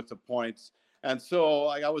with the points. And so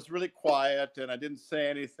I was really quiet and I didn't say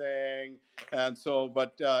anything. And so,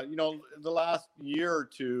 but the last year or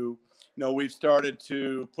two, we've started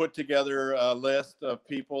to put together a list of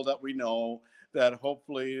people that we know that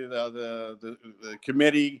hopefully the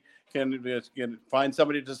committee can find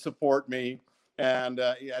somebody to support me. And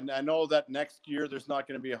I know that next year there's not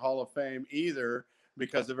going to be a Hall of Fame either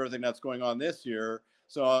because of everything that's going on this year.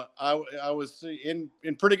 So I was in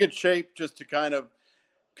pretty good shape just to kind of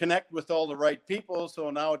connect with all the right people. So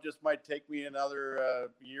now it just might take me another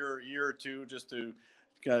year or two just to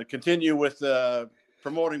continue with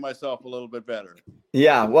promoting myself a little bit better.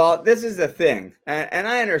 Yeah, well, this is the thing, and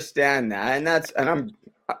I understand that, and I'm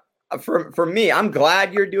for me, I'm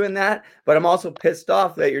glad you're doing that, but I'm also pissed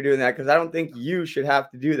off that you're doing that because I don't think you should have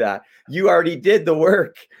to do that. You already did the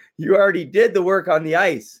work. You already did the work on the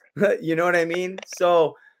ice. You know what I mean?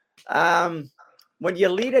 So, when you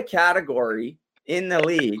lead a category in the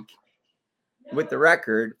league with the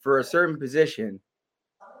record for a certain position,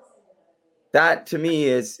 that to me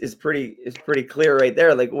is pretty clear right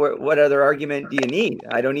there. Like what other argument do you need?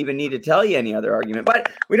 I don't even need to tell you any other argument, but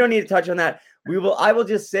we don't need to touch on that. I will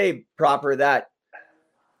just say proper that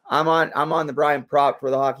I'm on the Brian Propp for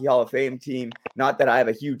the Hockey Hall of Fame team. Not that I have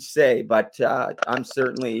a huge say, but I'm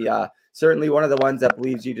certainly one of the ones that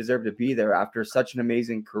believes you deserve to be there after such an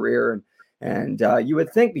amazing career. And you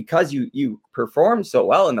would think because you perform so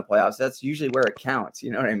well in the playoffs, that's usually where it counts.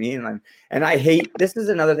 You know what I mean? And I hate, this is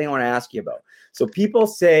another thing I want to ask you about. So people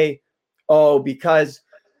say, oh, because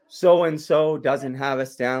so-and-so doesn't have a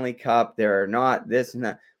Stanley Cup, they're not this and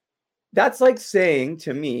that. That's like saying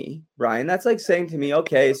to me, Brian,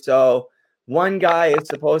 okay, so one guy is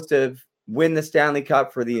supposed to win the Stanley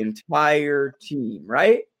Cup for the entire team,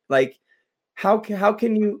 right? Like, how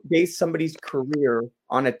can you base somebody's career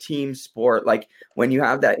on a team sport? Like when you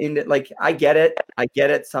have that I get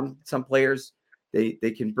it. Some players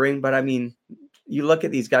they can bring, but I mean, you look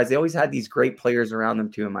at these guys, they always had these great players around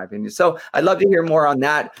them too, in my opinion. So I'd love to hear more on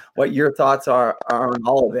that, what your thoughts are on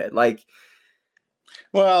all of it. Like,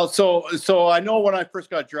 well, so I know when I first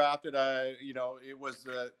got drafted, it was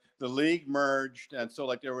the the league merged, and so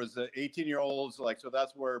like there was 18-year-olds, like, so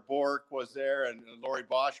that's where Bork was there, and Laurie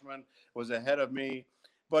Boschman was ahead of me.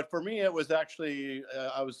 But for me, it was actually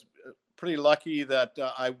I was pretty lucky that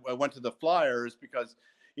I went to the Flyers because,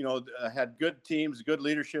 you know, I had good teams, good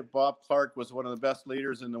leadership. Bob Clark was one of the best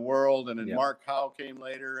leaders in the world, and then Mark Howe came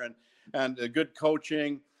later, and good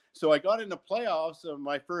coaching. So I got into playoffs of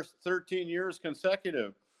my first 13 years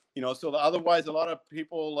consecutive. You know, so otherwise, a lot of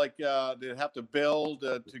people like they have to build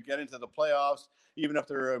to get into the playoffs, even if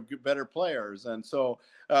they're better players. And so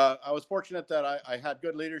I was fortunate that I had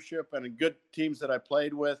good leadership and good teams that I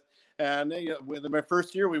played with. And with my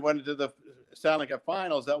first year, we went into the Stanley Cup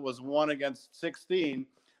Finals. That was 1 against 16.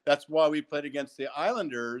 That's why we played against the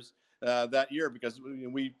Islanders that year, because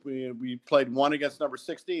we played 1 against number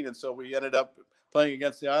 16, and so we ended up playing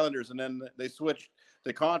against the Islanders, and then they switched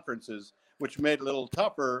the conferences, which made it a little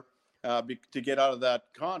tougher to get out of that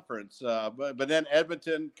conference. But then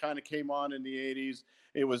Edmonton kind of came on in the 80s.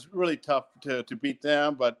 It was really tough to beat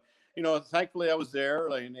them. But, you know, thankfully I was there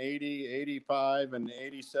like in 80, 85, and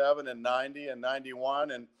 87, and 90, and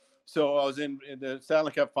 91. And so I was in the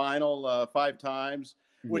Stanley Cup final 5 times,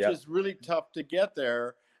 which is really tough to get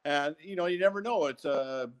there. And, you know, you never know. It's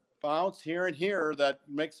a bounce here and here that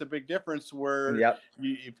makes a big difference where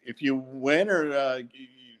if you win or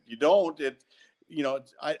you don't,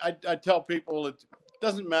 I tell people it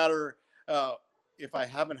doesn't matter if I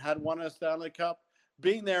haven't had one a Stanley Cup.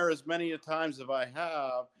 Being there as many times as I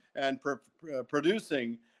have and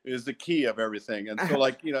producing is the key of everything. And so,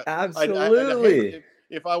 like, you know, absolutely.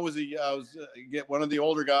 If I was get one of the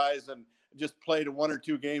older guys and just played 1 or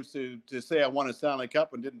 2 games to say I won a Stanley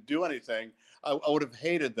Cup and didn't do anything, I would have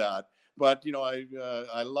hated that. But, you know,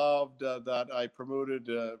 I loved that I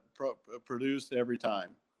produced every time.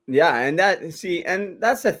 Yeah, and that's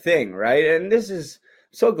the thing, right? And this is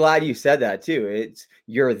so glad you said that too. It's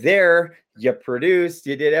you're there, you produced,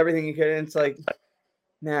 you did everything you could, and it's like,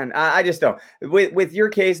 man, I just don't. With your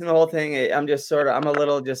case and the whole thing, I'm a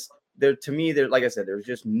little just there. To me, there, like I said, there's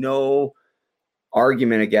just no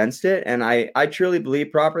argument against it, and I truly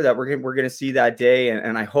believe proper that we're gonna see that day,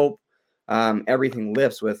 and I hope everything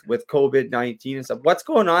lifts with COVID-19 and stuff. What's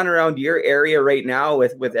going on around your area right now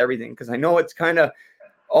with everything? Because I know it's kind of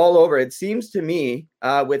all over. It seems to me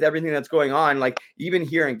with everything that's going on, like even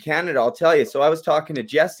here in Canada, I'll tell you. So I was talking to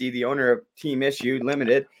Jesse, the owner of Team Issue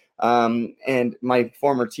Limited, and my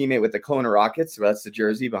former teammate with the Kelowna Rockets. So that's the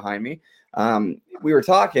jersey behind me. We were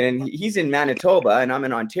talking, and he's in Manitoba and I'm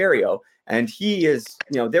in Ontario, and he is,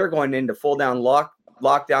 you know, they're going into full down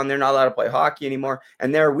lockdown. They're not allowed to play hockey anymore.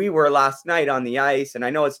 And there we were last night on the ice. And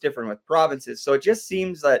I know it's different with provinces. So it just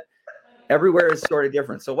seems that everywhere is sort of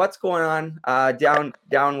different. So what's going on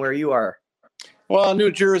down where you are? Well,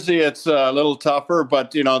 New Jersey, it's a little tougher,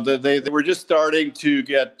 but, you know, they were just starting to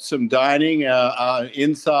get some dining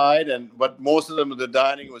inside, but most of them, the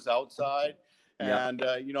dining was outside. And,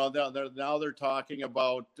 you know, now they're talking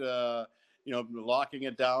about, you know, locking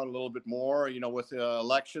it down a little bit more, you know, with the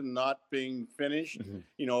election not being finished. Mm-hmm.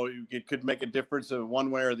 You know, it could make a difference of one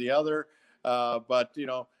way or the other. But, you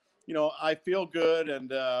know, I feel good, and,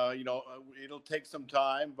 you know, it'll take some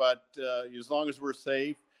time, but as long as we're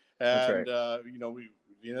safe, and, you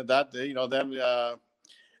know, then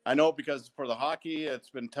I know, because for the hockey, it's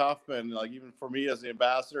been tough. And like, even for me as the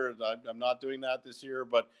ambassador, I'm not doing that this year,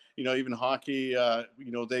 but, you know, even hockey,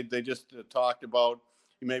 you know, they just talked about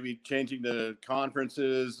maybe changing the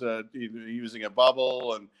conferences, using a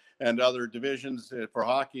bubble and other divisions for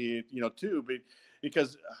hockey, you know, too.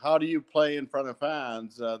 Because how do you play in front of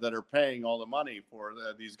fans that are paying all the money for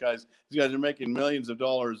these guys? These guys are making millions of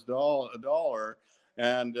dollars a dollar,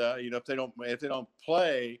 and you know, if they don't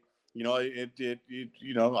play, you know,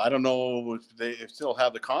 you know, I don't know if they still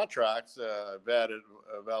have the contracts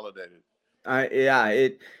validated.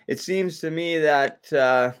 It seems to me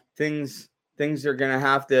that things are going to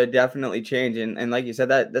have to definitely change, and like you said,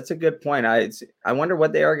 that's a good point. I wonder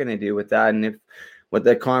what they are going to do with that, and what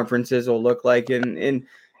the conferences will look like, and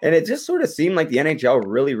it just sort of seemed like the NHL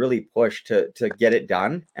really pushed to get it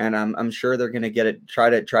done, and I'm sure they're going to get it, try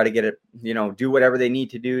to get it, you know, do whatever they need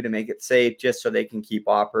to do to make it safe, just so they can keep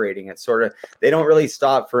operating. It's sort of, they don't really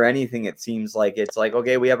stop for anything. It seems like it's like,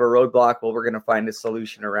 okay, we have a roadblock, well, we're going to find a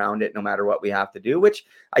solution around it no matter what we have to do, which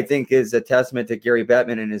I think is a testament to Gary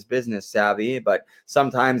Bettman and his business savvy. But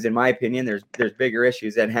sometimes, in my opinion, there's bigger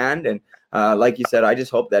issues at hand, and like you said, I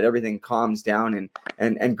just hope that everything calms down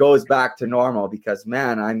and goes back to normal, because,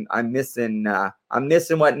 man, I'm missing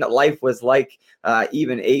what life was like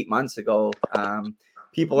even 8 months ago.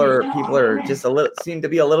 People are just seem to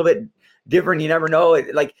be a little bit different. You never know.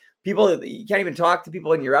 Like people, you can't even talk to people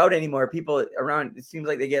when you're out anymore. People around, it seems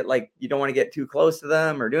like they get like, you don't want to get too close to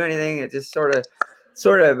them or do anything. It just sort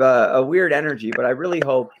of a weird energy, but I really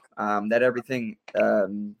hope that everything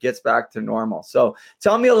gets back to normal. So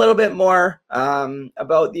tell me a little bit more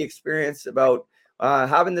about the experience, about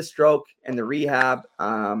having the stroke and the rehab,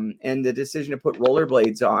 and the decision to put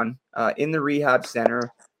rollerblades on in the rehab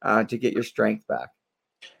center to get your strength back.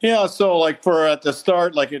 Yeah, so like for at the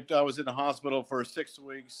start, I was in the hospital for 6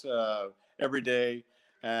 weeks every day,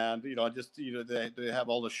 and they have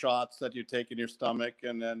all the shots that you take in your stomach,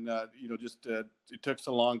 and then it took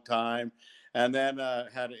so long time, and then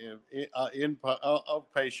had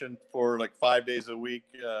outpatient for like 5 days a week,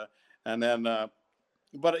 and then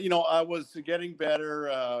but I was getting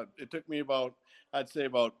better. It took me I'd say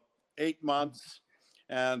about 8 months,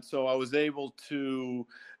 and so I was able to.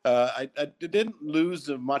 I didn't lose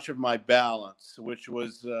much of my balance, which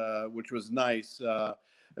was nice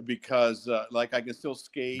because I can still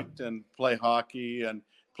skate and play hockey and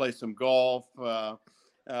play some golf, but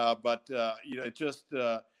you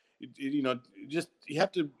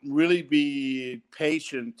have to really be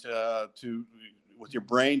patient with your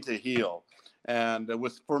brain to heal. And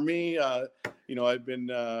for me, I've been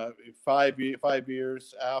 5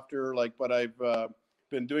 years after, but I've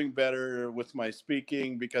been doing better with my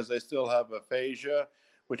speaking because I still have aphasia,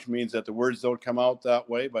 which means that the words don't come out that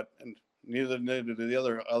way. But neither do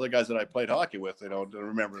the other guys that I played hockey with. They don't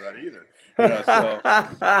remember that either.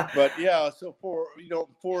 But yeah, so for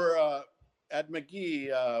at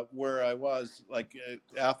McGee, where I was,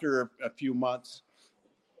 after a few months,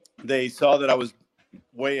 they saw that I was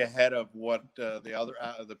way ahead of what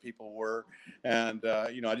the people were, and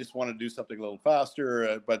I just wanted to do something a little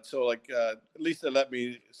faster, but so at least they let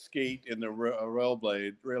me skate in the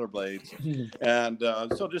rollerblades, and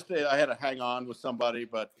so just I had to hang on with somebody,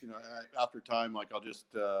 but after time, I'll just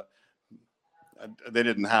they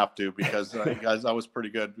didn't have to, because I was pretty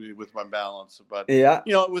good with my balance, but yeah,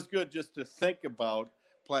 it was good just to think about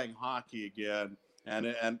playing hockey again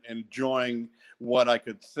and enjoying what I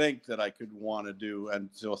could think that I could want to do. And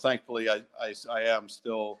so thankfully I am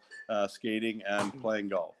still skating and playing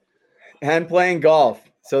golf. And playing golf.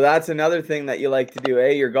 So that's another thing that you like to do, eh?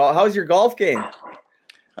 Your golf. How's your golf game?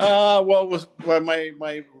 Well,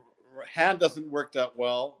 my hand doesn't work that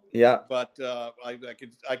well. Yeah. But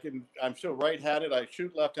I'm still right-handed. I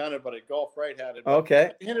shoot left-handed, but I golf right-handed.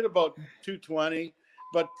 Okay. I hit it about 220.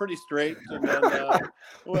 But pretty straight. And then I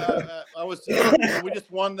was we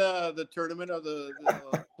just won the tournament of the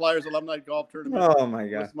Flyers Alumni Golf Tournament. Oh my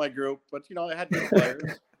God! With my group, but I had good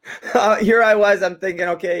players. Here I was. I'm thinking,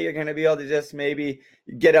 okay, you're going to be able to just maybe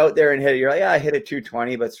get out there and hit it. You're like, yeah, I hit it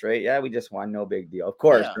 220, but straight. Yeah, we just won. No big deal. Of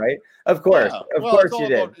course, yeah. Right? Of course, of course you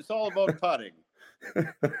did. It's all about putting.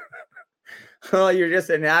 Well, you're just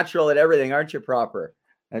a natural at everything, aren't you? Proper.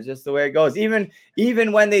 That's just the way it goes. Even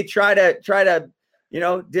when they try to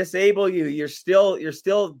disable you, you're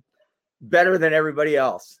still better than everybody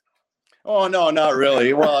else. Oh no, not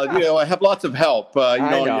really. Well, I have lots of help. I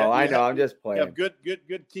know. I'm just playing. You have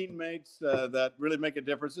good teammates that really make a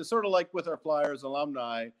difference. It's sort of like with our Flyers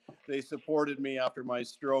alumni. They supported me after my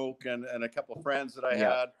stroke, and a couple of friends that I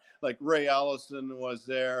had, like Ray Allison was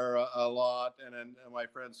there a lot, and my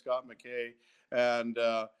friend Scott McKay, and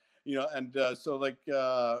so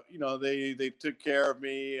they took care of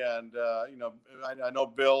me, and I know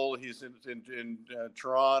Bill, he's in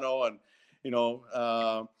Toronto, and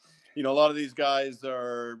a lot of these guys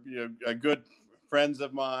are good friends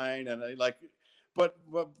of mine, and but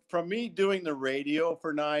from me doing the radio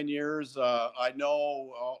for 9 years, I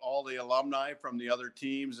know all the alumni from the other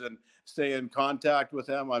teams and stay in contact with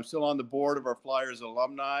them. I'm still on the board of our Flyers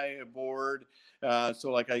alumni board.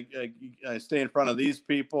 So I stay in front of these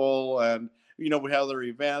people, and we have their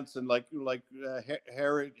events, and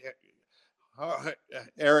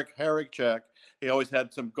Eric Harrichek, he always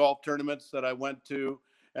had some golf tournaments that I went to,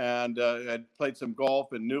 and I played some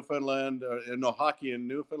golf in Newfoundland, hockey in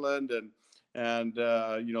Newfoundland, and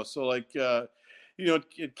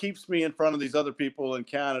it keeps me in front of these other people in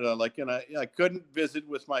Canada. And I couldn't visit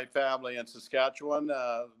with my family in Saskatchewan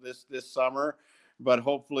this summer. But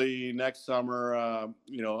hopefully next summer,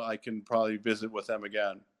 I can probably visit with them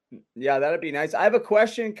again. Yeah, that'd be nice. I have a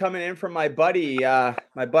question coming in from my buddy Phil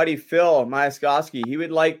Mayaskowski. He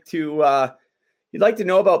would like to he'd like to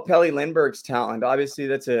know about Pelle Lindberg's talent. Obviously,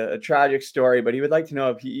 that's a tragic story, but he would like to know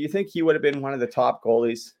if you think he would have been one of the top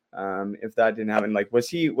goalies if that didn't happen. Was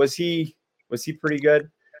he pretty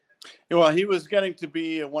good? Well, he was getting to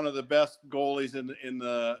be one of the best goalies in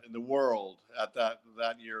the world at that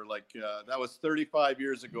year. That was 35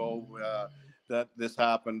 years ago that this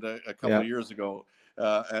happened a couple of years ago.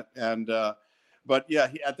 But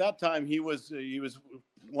yeah, at that time he was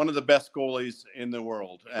one of the best goalies in the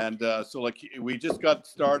world, and so like we just got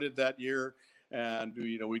started that year, and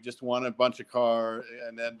we just won a bunch of cars,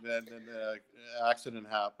 and then accident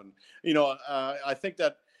happened. I think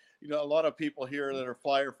that a lot of people here that are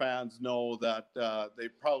Flyer fans know that they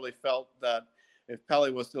probably felt that if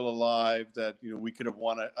Pelle was still alive, that we could have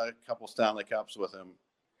won a couple Stanley Cups with him.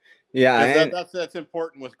 Yeah, and that's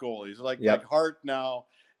important with goalies. Like Hart now,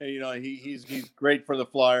 he's great for the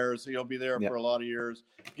Flyers. He'll be there for a lot of years.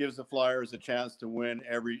 Gives the Flyers a chance to win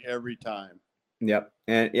every time. Yep,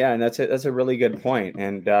 and that's a really good point.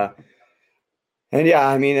 And yeah,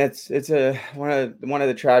 I mean it's one of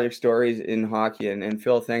the tragic stories in hockey. And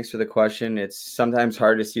Phil, thanks for the question. It's sometimes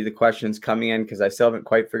hard to see the questions coming in because I still haven't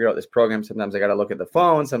quite figured out this program. Sometimes I got to look at the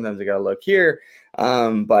phone. Sometimes I got to look here.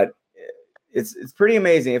 But it's pretty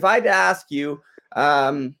amazing. If I had to ask you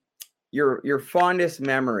your fondest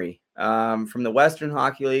memory from the Western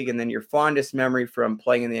Hockey League, and then your fondest memory from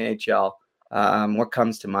playing in the NHL, what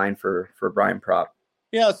comes to mind for Brian Propp?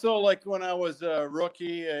 Yeah, so like when I was a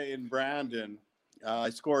rookie in Brandon, I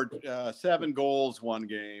scored 7 goals one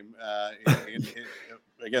game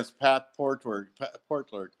against Pat Portland.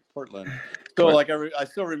 So like I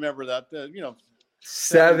still remember that.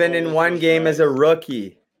 7 in one game as a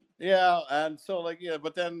rookie. Yeah, and so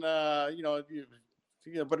but then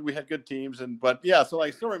but we had good teams, so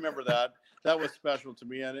I still remember that. That was special to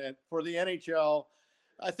me. And for the NHL,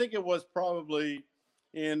 I think it was probably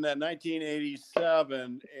in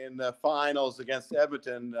 1987 in the finals against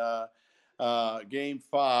Edmonton, Game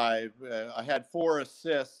 5. I had 4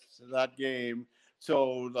 assists that game.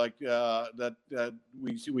 So that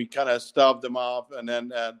we kind of stubbed them off, and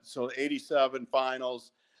then so 87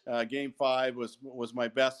 finals. Game 5 was my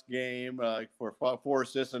best game for 4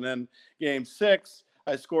 assists, and then Game 6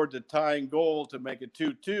 I scored the tying goal to make it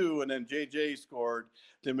 2-2, and then JJ scored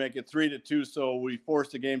to make it 3-2. So we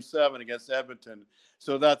forced a Game 7 against Edmonton.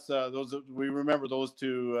 So that's we remember those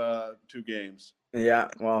two games. Yeah,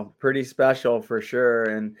 well, pretty special for sure.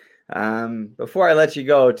 And before I let you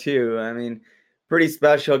go, too, I mean, pretty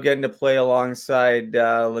special getting to play alongside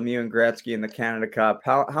Lemieux and Gretzky in the Canada Cup.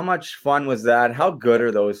 How much fun was that? How good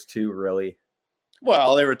are those two, really?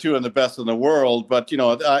 Well, they were 2 of the best in the world, but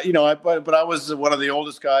but I was one of the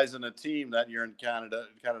oldest guys in the team that year in Canada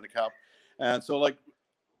Cup, and so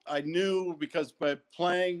I knew because by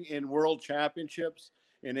playing in World Championships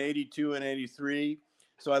in '82 and '83,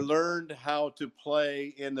 so I learned how to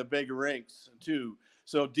play in the big rinks too.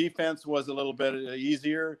 So defense was a little bit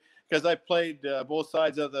easier because I played both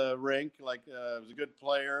sides of the rink. I was a good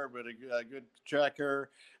player, but a good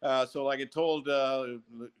checker. So I told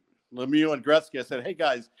Lemieux and Gretzky, I said, "Hey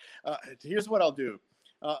guys, here's what I'll do.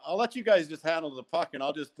 I'll let you guys just handle the puck, and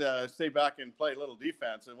I'll just stay back and play a little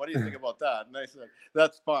defense. And what do you think about that?" And they said,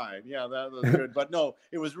 "That's fine. Yeah, that was good." But no,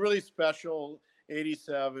 it was really special.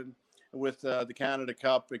 '87 with the Canada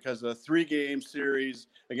Cup because a 3-game series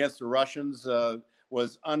against the Russians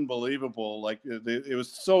was unbelievable. It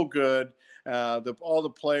was so good. All the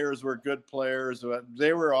players were good players.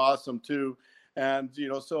 They were awesome too. And,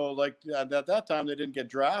 so at that time they didn't get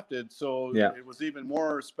drafted. So it was even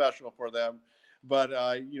more special for them. But,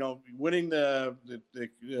 winning the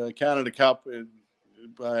Canada Cup in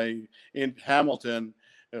Hamilton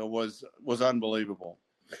was unbelible.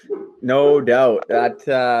 No doubt.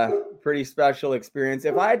 That pretty special experience.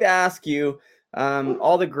 If I had to ask you,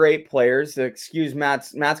 all the great players, excuse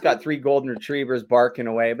Matt's got 3 golden retrievers barking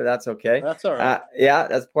away, but that's okay. That's all right. Yeah,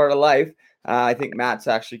 that's part of life. I think Matt's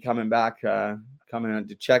actually coming back, coming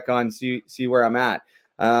to check on, see where I'm at.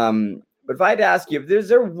 But if I had to ask you, is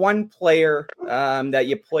there one player that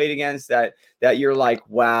you played against that you're like,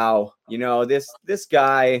 wow, this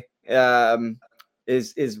guy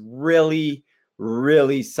is really,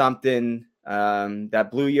 really something that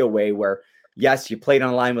blew you away, where yes, you played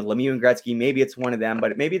on a line with Lemieux and Gretzky. Maybe it's one of them,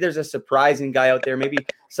 but maybe there's a surprising guy out there. Maybe is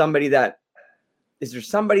there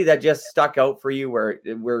somebody that just stuck out for you where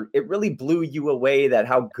it really blew you away, that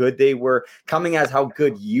how good they were, coming as how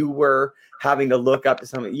good you were, having to look up to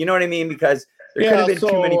somebody, you know what I mean? Because there could have been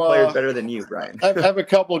too many players better than you, Brian. I have a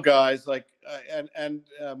couple guys and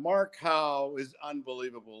Mark Howe is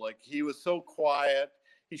unbelievable. He was so quiet.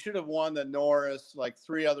 He should have won the Norris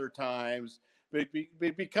 3 other times. But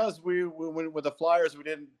because we with the Flyers, we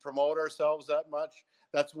didn't promote ourselves that much.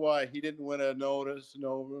 That's why he didn't win a notice. And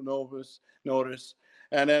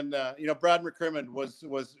then Brad McCrimmon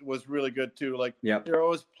was really good too. They're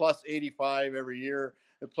always plus 85 every year.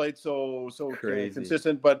 It played so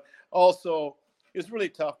consistent, but also it's really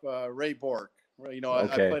tough. Ray Bourque, I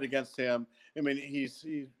played against him. I mean, he's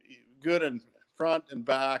good and front and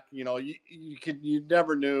back. You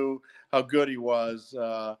never knew how good he was.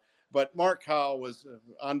 But Mark Howe was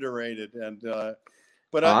underrated, and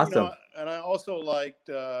Awesome. I also liked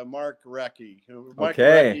Mark Recchi. Mark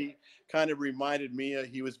Okay. Recchi kind of reminded me.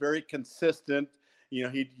 He was very consistent.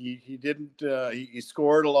 He didn't. He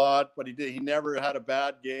scored a lot, but he never had a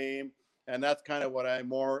bad game, and that's kind of what I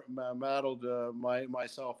more modeled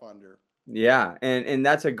myself under. Yeah, and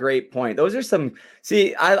that's a great point. Those are some.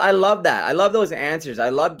 See, I love that. I love those answers. I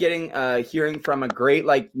love hearing from a great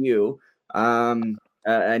like you,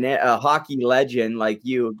 a hockey legend like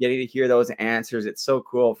you, getting to hear those answers. It's so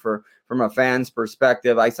cool from a fan's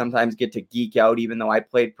perspective. I sometimes get to geek out, even though I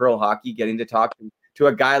played pro hockey. Getting to talk to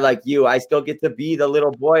a guy like you, I still get to be the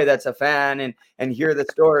little boy that's a fan and hear the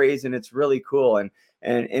stories, and it's really cool.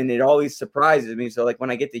 And it always surprises me. So like when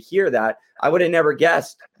I get to hear that, I would have never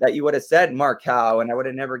guessed that you would have said Mark Howe, and I would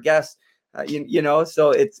have never guessed,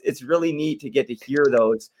 so it's really neat to get to hear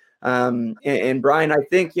those. And Brian, I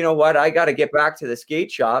think, you know what, I got to get back to the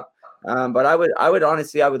skate shop. But I would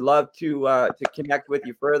honestly, I would love to connect with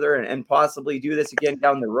you further and possibly do this again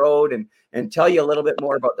down the road and tell you a little bit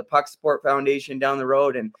more about the Puck Support Foundation down the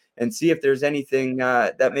road and see if there's anything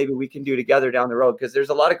that maybe we can do together down the road, because there's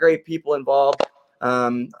a lot of great people involved.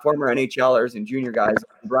 Former NHLers and junior guys.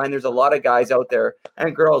 Brian, there's a lot of guys out there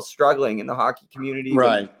and girls struggling in the hockey community with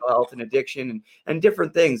mental health and addiction and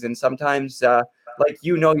different things. And sometimes, like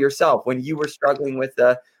yourself, when you were struggling with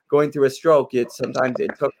going through a stroke, it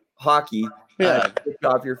took hockey to get you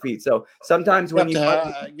off your feet. So sometimes when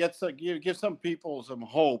give some people some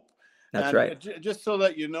hope. That's right. Just so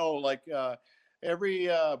that like every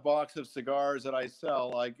box of cigars that I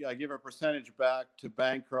sell, I give a percentage back to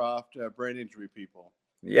Bancroft brain injury people.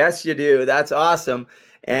 Yes, you do. That's awesome.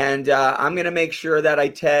 And I'm going to make sure that I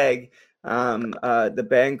tag the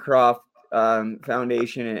Bancroft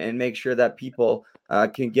Foundation and make sure that people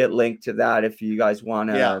can get linked to that if you guys want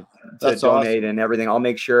to donate awesome. And everything. I'll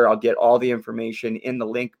make sure I'll get all the information in the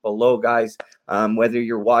link below, guys, whether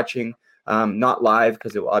you're watching not live,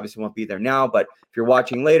 because it obviously won't be there now, but if you're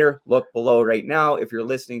watching later, look below right now. If you're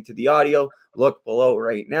listening to the audio, look below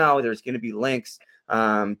right now. There's going to be links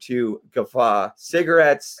to Guffaw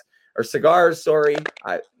cigarettes or cigars. Sorry,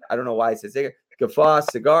 I don't know why I said cigarettes. Guffaw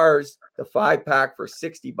cigars, the 5-pack for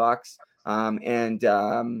 $60,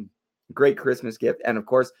 and great Christmas gift, and of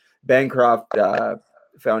course Bancroft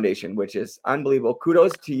Foundation, which is unbelievable.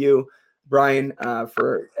 Kudos to you, Brian,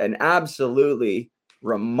 for an absolutely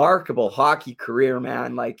remarkable hockey career,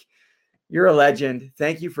 man. Like, you're a legend.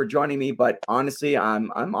 Thank you for joining me. But honestly,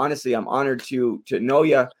 I'm honored to know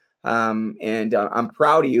you, and I'm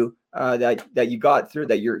proud of you that you got through,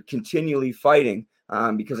 that you're continually fighting,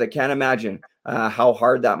 because I can't imagine how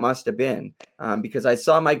hard that must have been, because I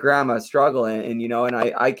saw my grandma struggle, and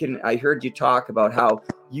I heard you talk about how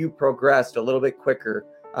you progressed a little bit quicker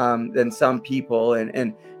than some people,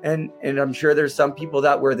 and I'm sure there's some people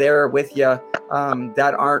that were there with you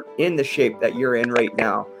that aren't in the shape that you're in right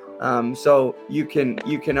now. So you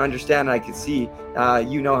can understand, and I can see,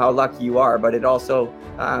 how lucky you are, but it also,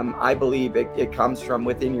 I believe it comes from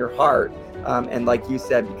within your heart. And like you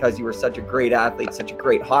said, because you were such a great athlete, such a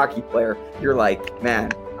great hockey player, you're like,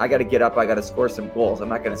 man, I got to get up. I got to score some goals. I'm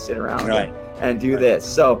not going to sit around and do this.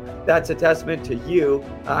 So that's a testament to you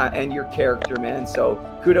and your character, man. So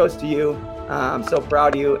kudos to you. I'm so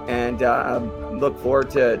proud of you, and look forward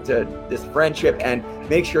to this friendship. And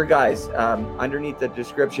make sure, guys, underneath the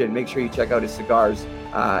description, make sure you check out his cigars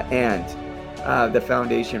and the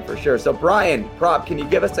foundation for sure. So Brian, Prop, can you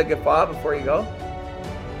give us a guffaw before you go?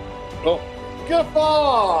 Oh,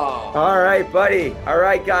 guffaw! All right, buddy. All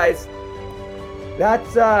right, guys.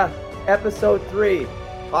 That's episode 3,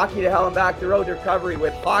 Hockey to Hell and Back, the Road to Recovery,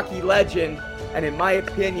 with hockey legend and, in my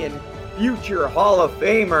opinion, future Hall of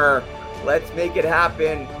Famer. Let's make it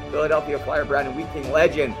happen. Philadelphia Flyer Brandon Wheat King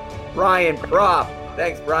legend, Brian Prop.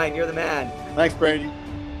 Thanks, Brian. You're the man. Thanks, Brady.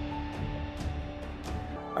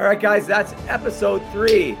 All right, guys. That's episode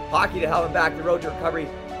 3, Hockey to Hell and Back, the Road to Recovery.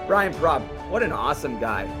 Brian Prop, what an awesome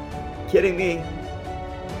guy. Kidding me?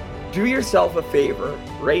 Do yourself a favor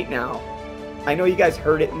right now. I know you guys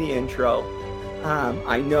heard it in the intro.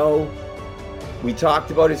 I know we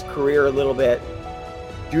talked about his career a little bit.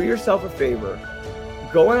 Do yourself a favor.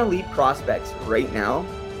 Go on Elite Prospects right now.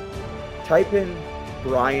 Type in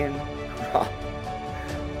Brian Prop.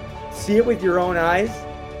 See it with your own eyes.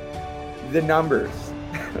 The numbers.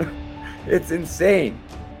 It's insane.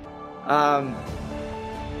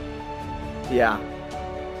 Yeah.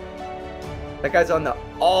 That guy's on the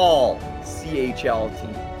all CHL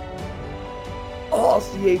team. All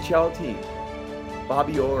CHL team.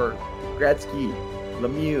 Bobby Orr, Gretzky,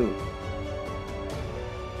 Lemieux,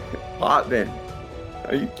 Potvin.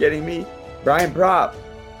 Are you kidding me? Brian Propp.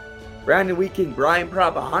 Brandon Weekend, Brian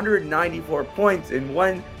Propp, 194 points in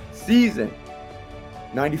one season.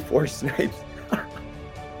 94 snipes.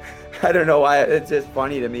 I don't know why. It's just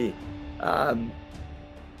funny to me.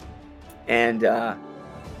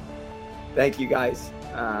 Thank you guys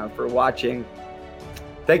for watching.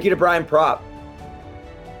 Thank you to Brian Propp.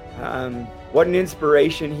 What an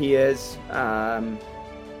inspiration he is.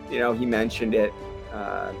 He mentioned it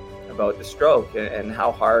about the stroke and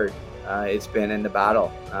how hard it's been in the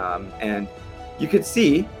battle. And you could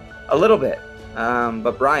see a little bit.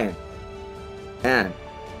 But Brian, man,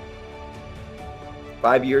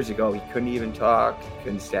 5 years ago, he couldn't even talk,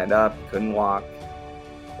 couldn't stand up, couldn't walk.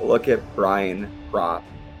 Look at Brian Propp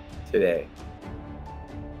today.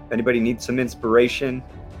 If anybody needs some inspiration,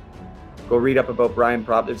 go read up about Brian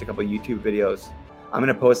Propp. There's a couple YouTube videos. I'm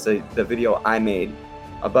going to post the video I made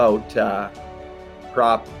about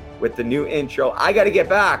Propp with the new intro. I got to get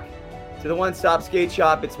back to the One Stop Skate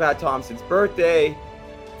Shop. It's Matt Thompson's birthday.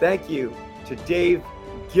 Thank you to Dave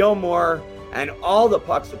Gilmore and all the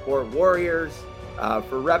Puck Support Warriors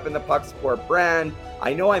for repping the Puck Support brand.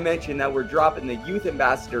 I know I mentioned that we're dropping the Youth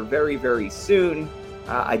Ambassador very, very soon.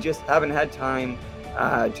 I just haven't had time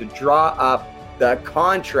to draw up the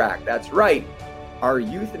contract. That's right. Our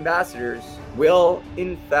Youth Ambassadors will,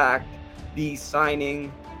 in fact, be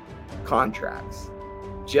signing contracts,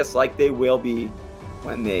 just like they will be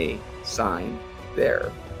when they sign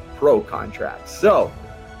their pro contracts. So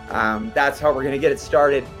that's how we're going to get it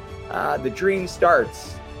started. The dream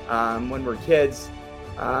starts when we're kids,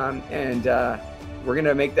 and we're going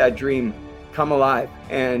to make that dream come alive.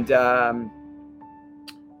 And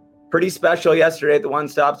pretty special yesterday at the One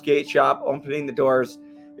Stop Skate Shop, opening the doors.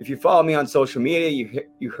 If you follow me on social media,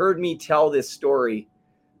 you heard me tell this story.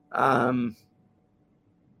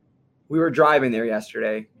 We were driving there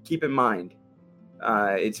yesterday. Keep in mind,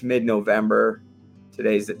 it's mid-November.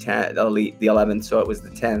 Today's the 11th, so it was the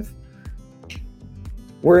 10th.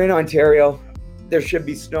 We're in Ontario. There should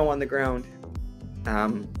be snow on the ground,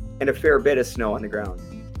 and a fair bit of snow on the ground.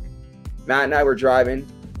 Matt and I were driving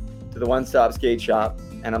to the One Stop Skate Shop,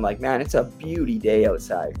 and I'm like, man, it's a beauty day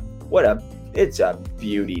outside. It's a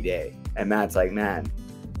beauty day. And Matt's like, man,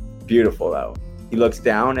 beautiful out. He looks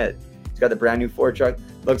down he's got the brand new Ford truck,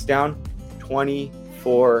 looks down,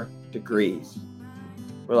 24 degrees.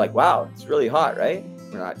 We're like, wow, it's really hot, right?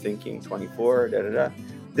 We're not thinking 24, da-da-da.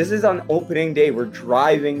 This is on opening day. We're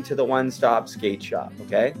driving to the One Stop Skate Shop,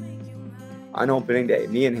 okay? On opening day,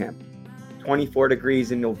 me and him. 24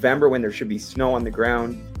 degrees in November when there should be snow on the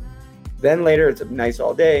ground. Then later, it's a nice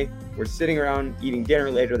all day. We're sitting around eating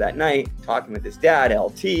dinner later that night, talking with his dad,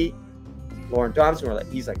 LT, Lauren Thompson.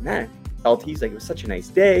 He's like, man, LT's like, it was such a nice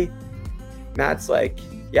day. Matt's like,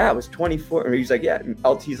 yeah, it was 24. Or he's like, yeah.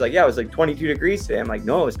 LT's like, yeah, it was like 22 degrees today. I'm like,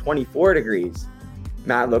 no, it was 24 degrees.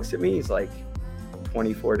 Matt looks at me. He's like,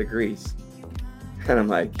 24 degrees. And I'm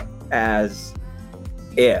like, as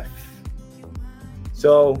if.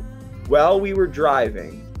 So while we were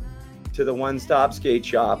driving to the One Stop Skate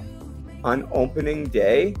Shop on opening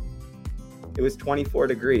day, it was 24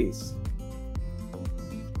 degrees.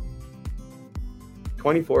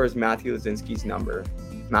 24 is Matthew Lazinski's number.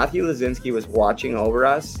 Matthew Lazinski was watching over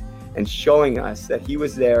us and showing us that he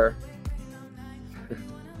was there.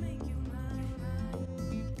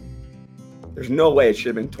 There's no way it should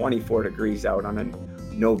have been 24 degrees out on a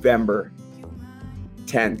November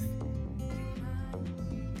 10th.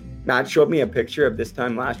 Matt showed me a picture of this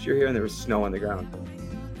time last year here, and there was snow on the ground.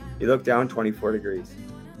 You look down, 24 degrees.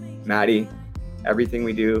 Maddie, everything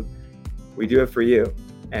we do it for you.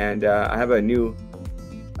 And I have a new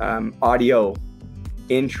audio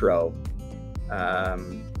intro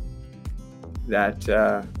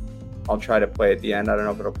that I'll try to play at the end. I don't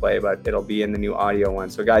know if it'll play, but it'll be in the new audio one.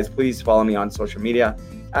 So guys, please follow me on social media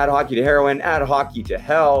at Hockey to Heroin, at Hockey to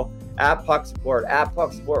Hell, at Puck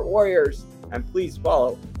Support Warriors, and please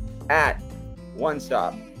follow at One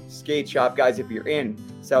Stop Skate Shop. Guys, if you're in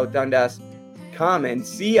South Dundas, come and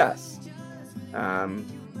see us.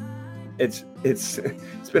 It's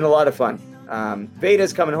been a lot of fun.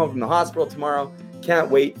 Veda's coming home from the hospital tomorrow. Can't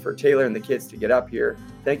wait for Taylor and the kids to get up here.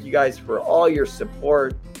 Thank you guys for all your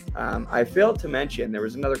support. I failed to mention, there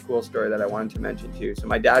was another cool story that I wanted to mention too. So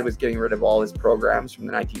my dad was getting rid of all his programs from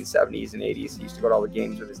the 1970s and 80s. He used to go to all the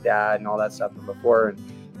games with his dad and all that stuff from before, and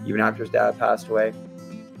even after his dad passed away.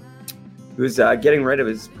 He was getting rid of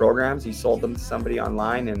his programs. He sold them to somebody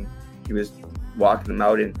online, and he was walking them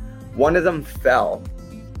out, and one of them fell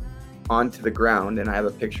onto the ground, and I have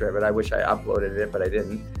a picture of it. I wish I uploaded it, but I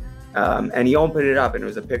didn't. And he opened it up, and it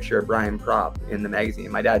was a picture of Brian Propp in the magazine.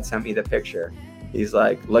 My dad sent me the picture, He's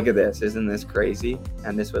like, look at this, isn't this crazy?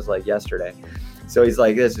 And this was like yesterday. So he's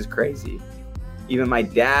like, this is crazy. Even my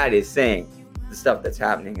dad is saying the stuff that's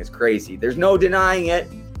happening is crazy. There's no denying it.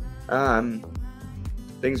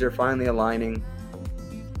 Things are finally aligning.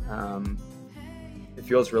 It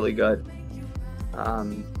feels really good.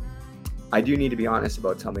 I do need to be honest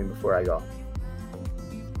about something before I go.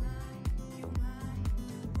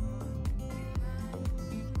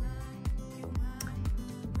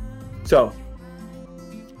 So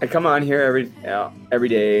I come on here every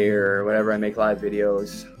day or whatever. I make live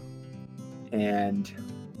videos, and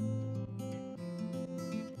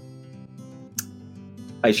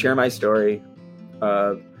I share my story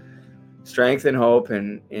of strength and hope,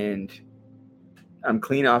 and I'm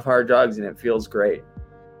clean off hard drugs, and it feels great.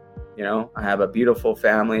 You know, I have a beautiful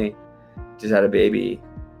family, just had a baby,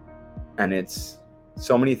 and it's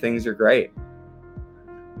so many things are great.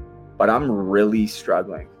 But I'm really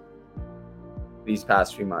struggling these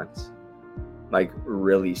past few months, like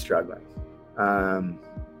really struggling.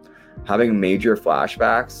 Having major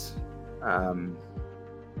flashbacks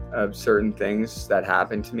of certain things that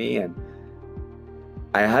happened to me, and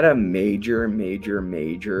I had a major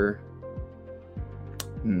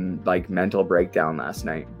like mental breakdown last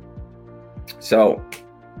night. So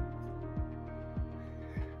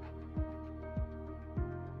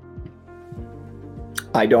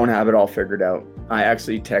I don't have it all figured out. I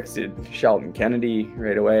actually texted Sheldon Kennedy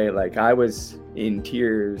right away. Like, I was in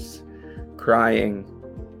tears, crying.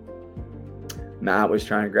 Matt was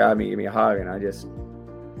trying to grab me, give me a hug, and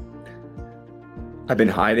I've been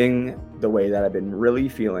hiding the way that I've been really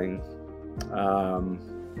feeling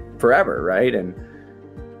forever, right? And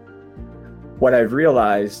what I've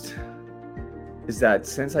realized is that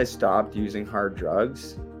since I stopped using hard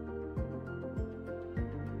drugs,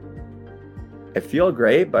 I feel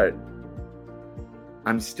great, but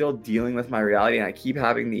I'm still dealing with my reality, and I keep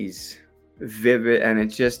having these vivid, and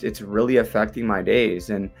it's really affecting my days.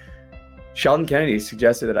 And Sheldon Kennedy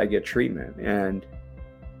suggested that I get treatment, and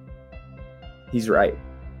he's right.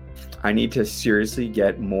 I need to seriously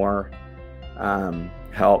get more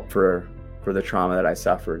help for the trauma that I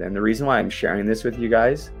suffered. And the reason why I'm sharing this with you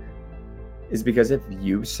guys is because if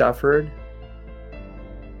you suffered,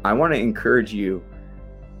 I want to encourage you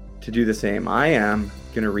to do the same. I am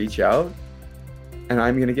going to reach out, and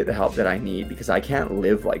I'm going to get the help that I need, because I can't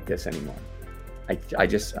live like this anymore. I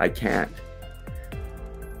can't.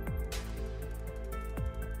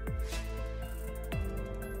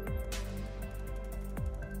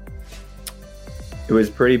 It was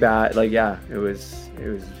pretty bad. Like, yeah, it was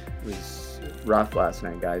rough last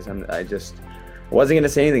night, guys. I wasn't going to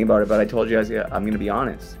say anything about it, but I told you guys, I'm going to be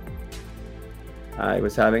honest. I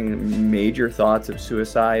was having major thoughts of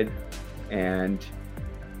suicide, and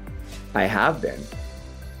I have been,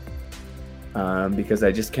 because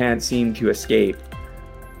I just can't seem to escape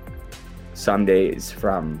some days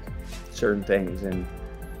from certain things. And,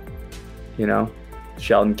 you know,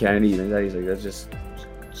 Sheldon Kennedy even said, he's like, that's just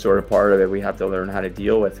sort of part of it. We have to learn how to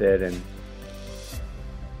deal with it. And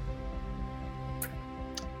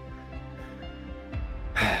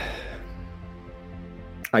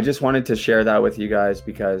I just wanted to share that with you guys,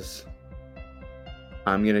 because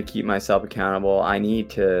I'm going to keep myself accountable. I need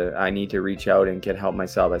to reach out and get help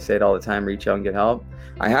myself. I say it all the time, reach out and get help.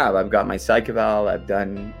 I've got my psych eval, I've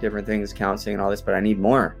done different things, counseling and all this, but I need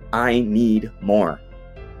more. I need more.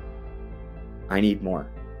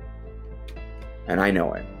 And I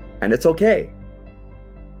know it. And it's okay.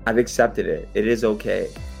 I've accepted it. It is okay.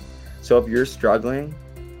 So if you're struggling,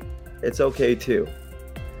 it's okay too.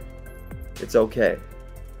 It's okay.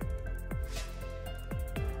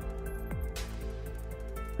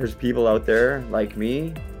 There's people out there like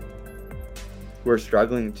me who are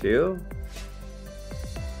struggling too,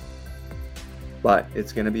 but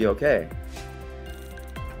it's going to be okay.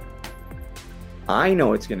 I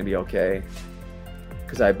know it's going to be okay,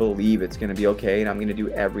 because I believe it's going to be okay, and I'm going to do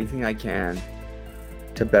everything I can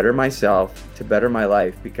to better myself, to better my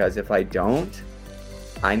life, because if I don't,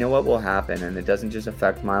 I know what will happen, and it doesn't just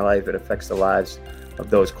affect my life, it affects the lives of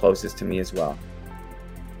those closest to me as well.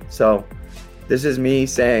 So this is me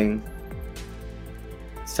saying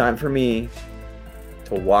it's time for me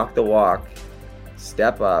to walk the walk,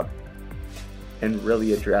 step up, and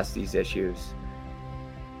really address these issues.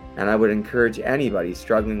 And I would encourage anybody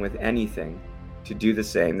struggling with anything to do the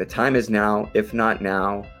same. The time is now. If not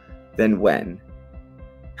now, then when?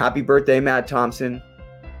 Happy birthday, Matt Thompson.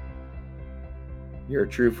 You're a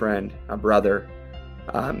true friend, a brother.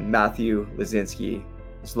 Matthew Lazinski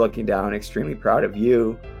is looking down, extremely proud of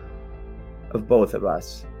you, of both of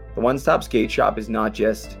us. The One Stop Skate Shop is not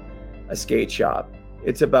just a skate shop.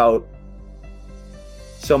 It's about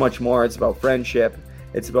so much more. It's about friendship.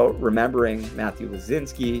 It's about remembering Matthew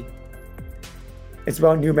Lazinski. It's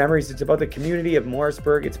about new memories. It's about the community of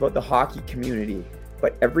Morrisburg. It's about the hockey community.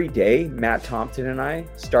 But every day, Matt Thompson and I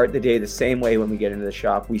start the day the same way when we get into the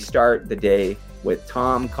shop. We start the day with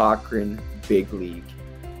Tom Cochrane Big League.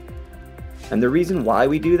 And the reason why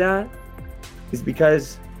we do that is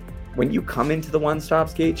because when you come into the One Stop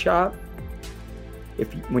Skate Shop,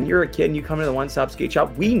 when you're a kid and you come to the One Stop Skate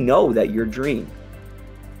Shop, we know that your dream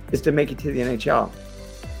is to make it to the NHL.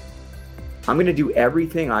 I'm going to do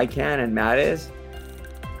everything I can, and Matt is,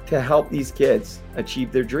 to help these kids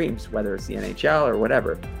achieve their dreams, whether it's the NHL or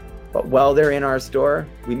whatever. But while they're in our store,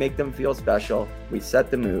 we make them feel special, we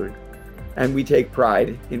set the mood, and we take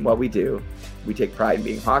pride in what we do. We take pride in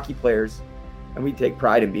being hockey players, and we take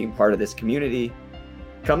pride in being part of this community.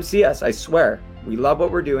 Come see us, I swear. We love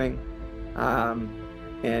what we're doing,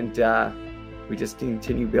 and we just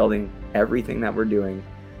continue building everything that we're doing,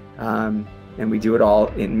 and we do it all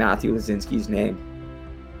in Matthew Lazinski's name.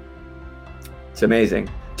 It's amazing.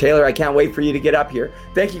 Taylor, I can't wait for you to get up here.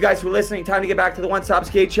 Thank you guys for listening. Time to get back to the One Stop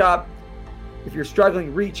Skate Shop. If you're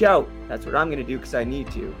struggling, reach out. That's what I'm going to do because I need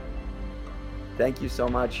to. Thank you so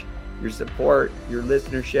much. Your support, your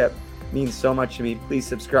listenership means so much to me. Please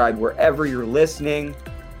subscribe wherever you're listening.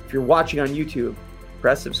 If you're watching on YouTube,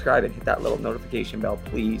 press subscribe and hit that little notification bell,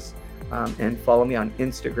 please. And follow me on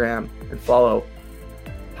Instagram and follow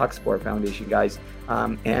Puck Sport Foundation, guys.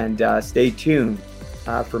 And stay tuned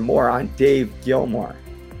for more on Dave Gilmore.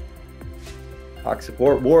 Puck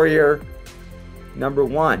Support Warrior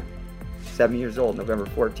 #1, 7 years old, November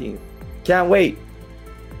 14th. Can't wait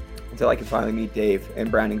until I can finally meet Dave and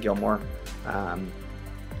Brandon Gilmore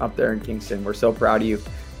up there in Kingston. We're so proud of you.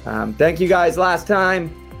 Thank you guys last time.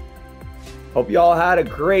 Hope you all had a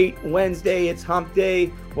great Wednesday. It's hump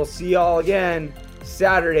day. We'll see y'all again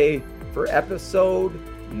Saturday for episode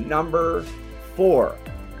number 4.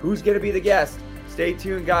 Who's going to be the guest? Stay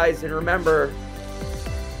tuned, guys. And remember,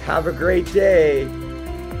 have a great day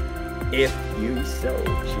if you so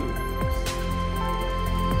choose.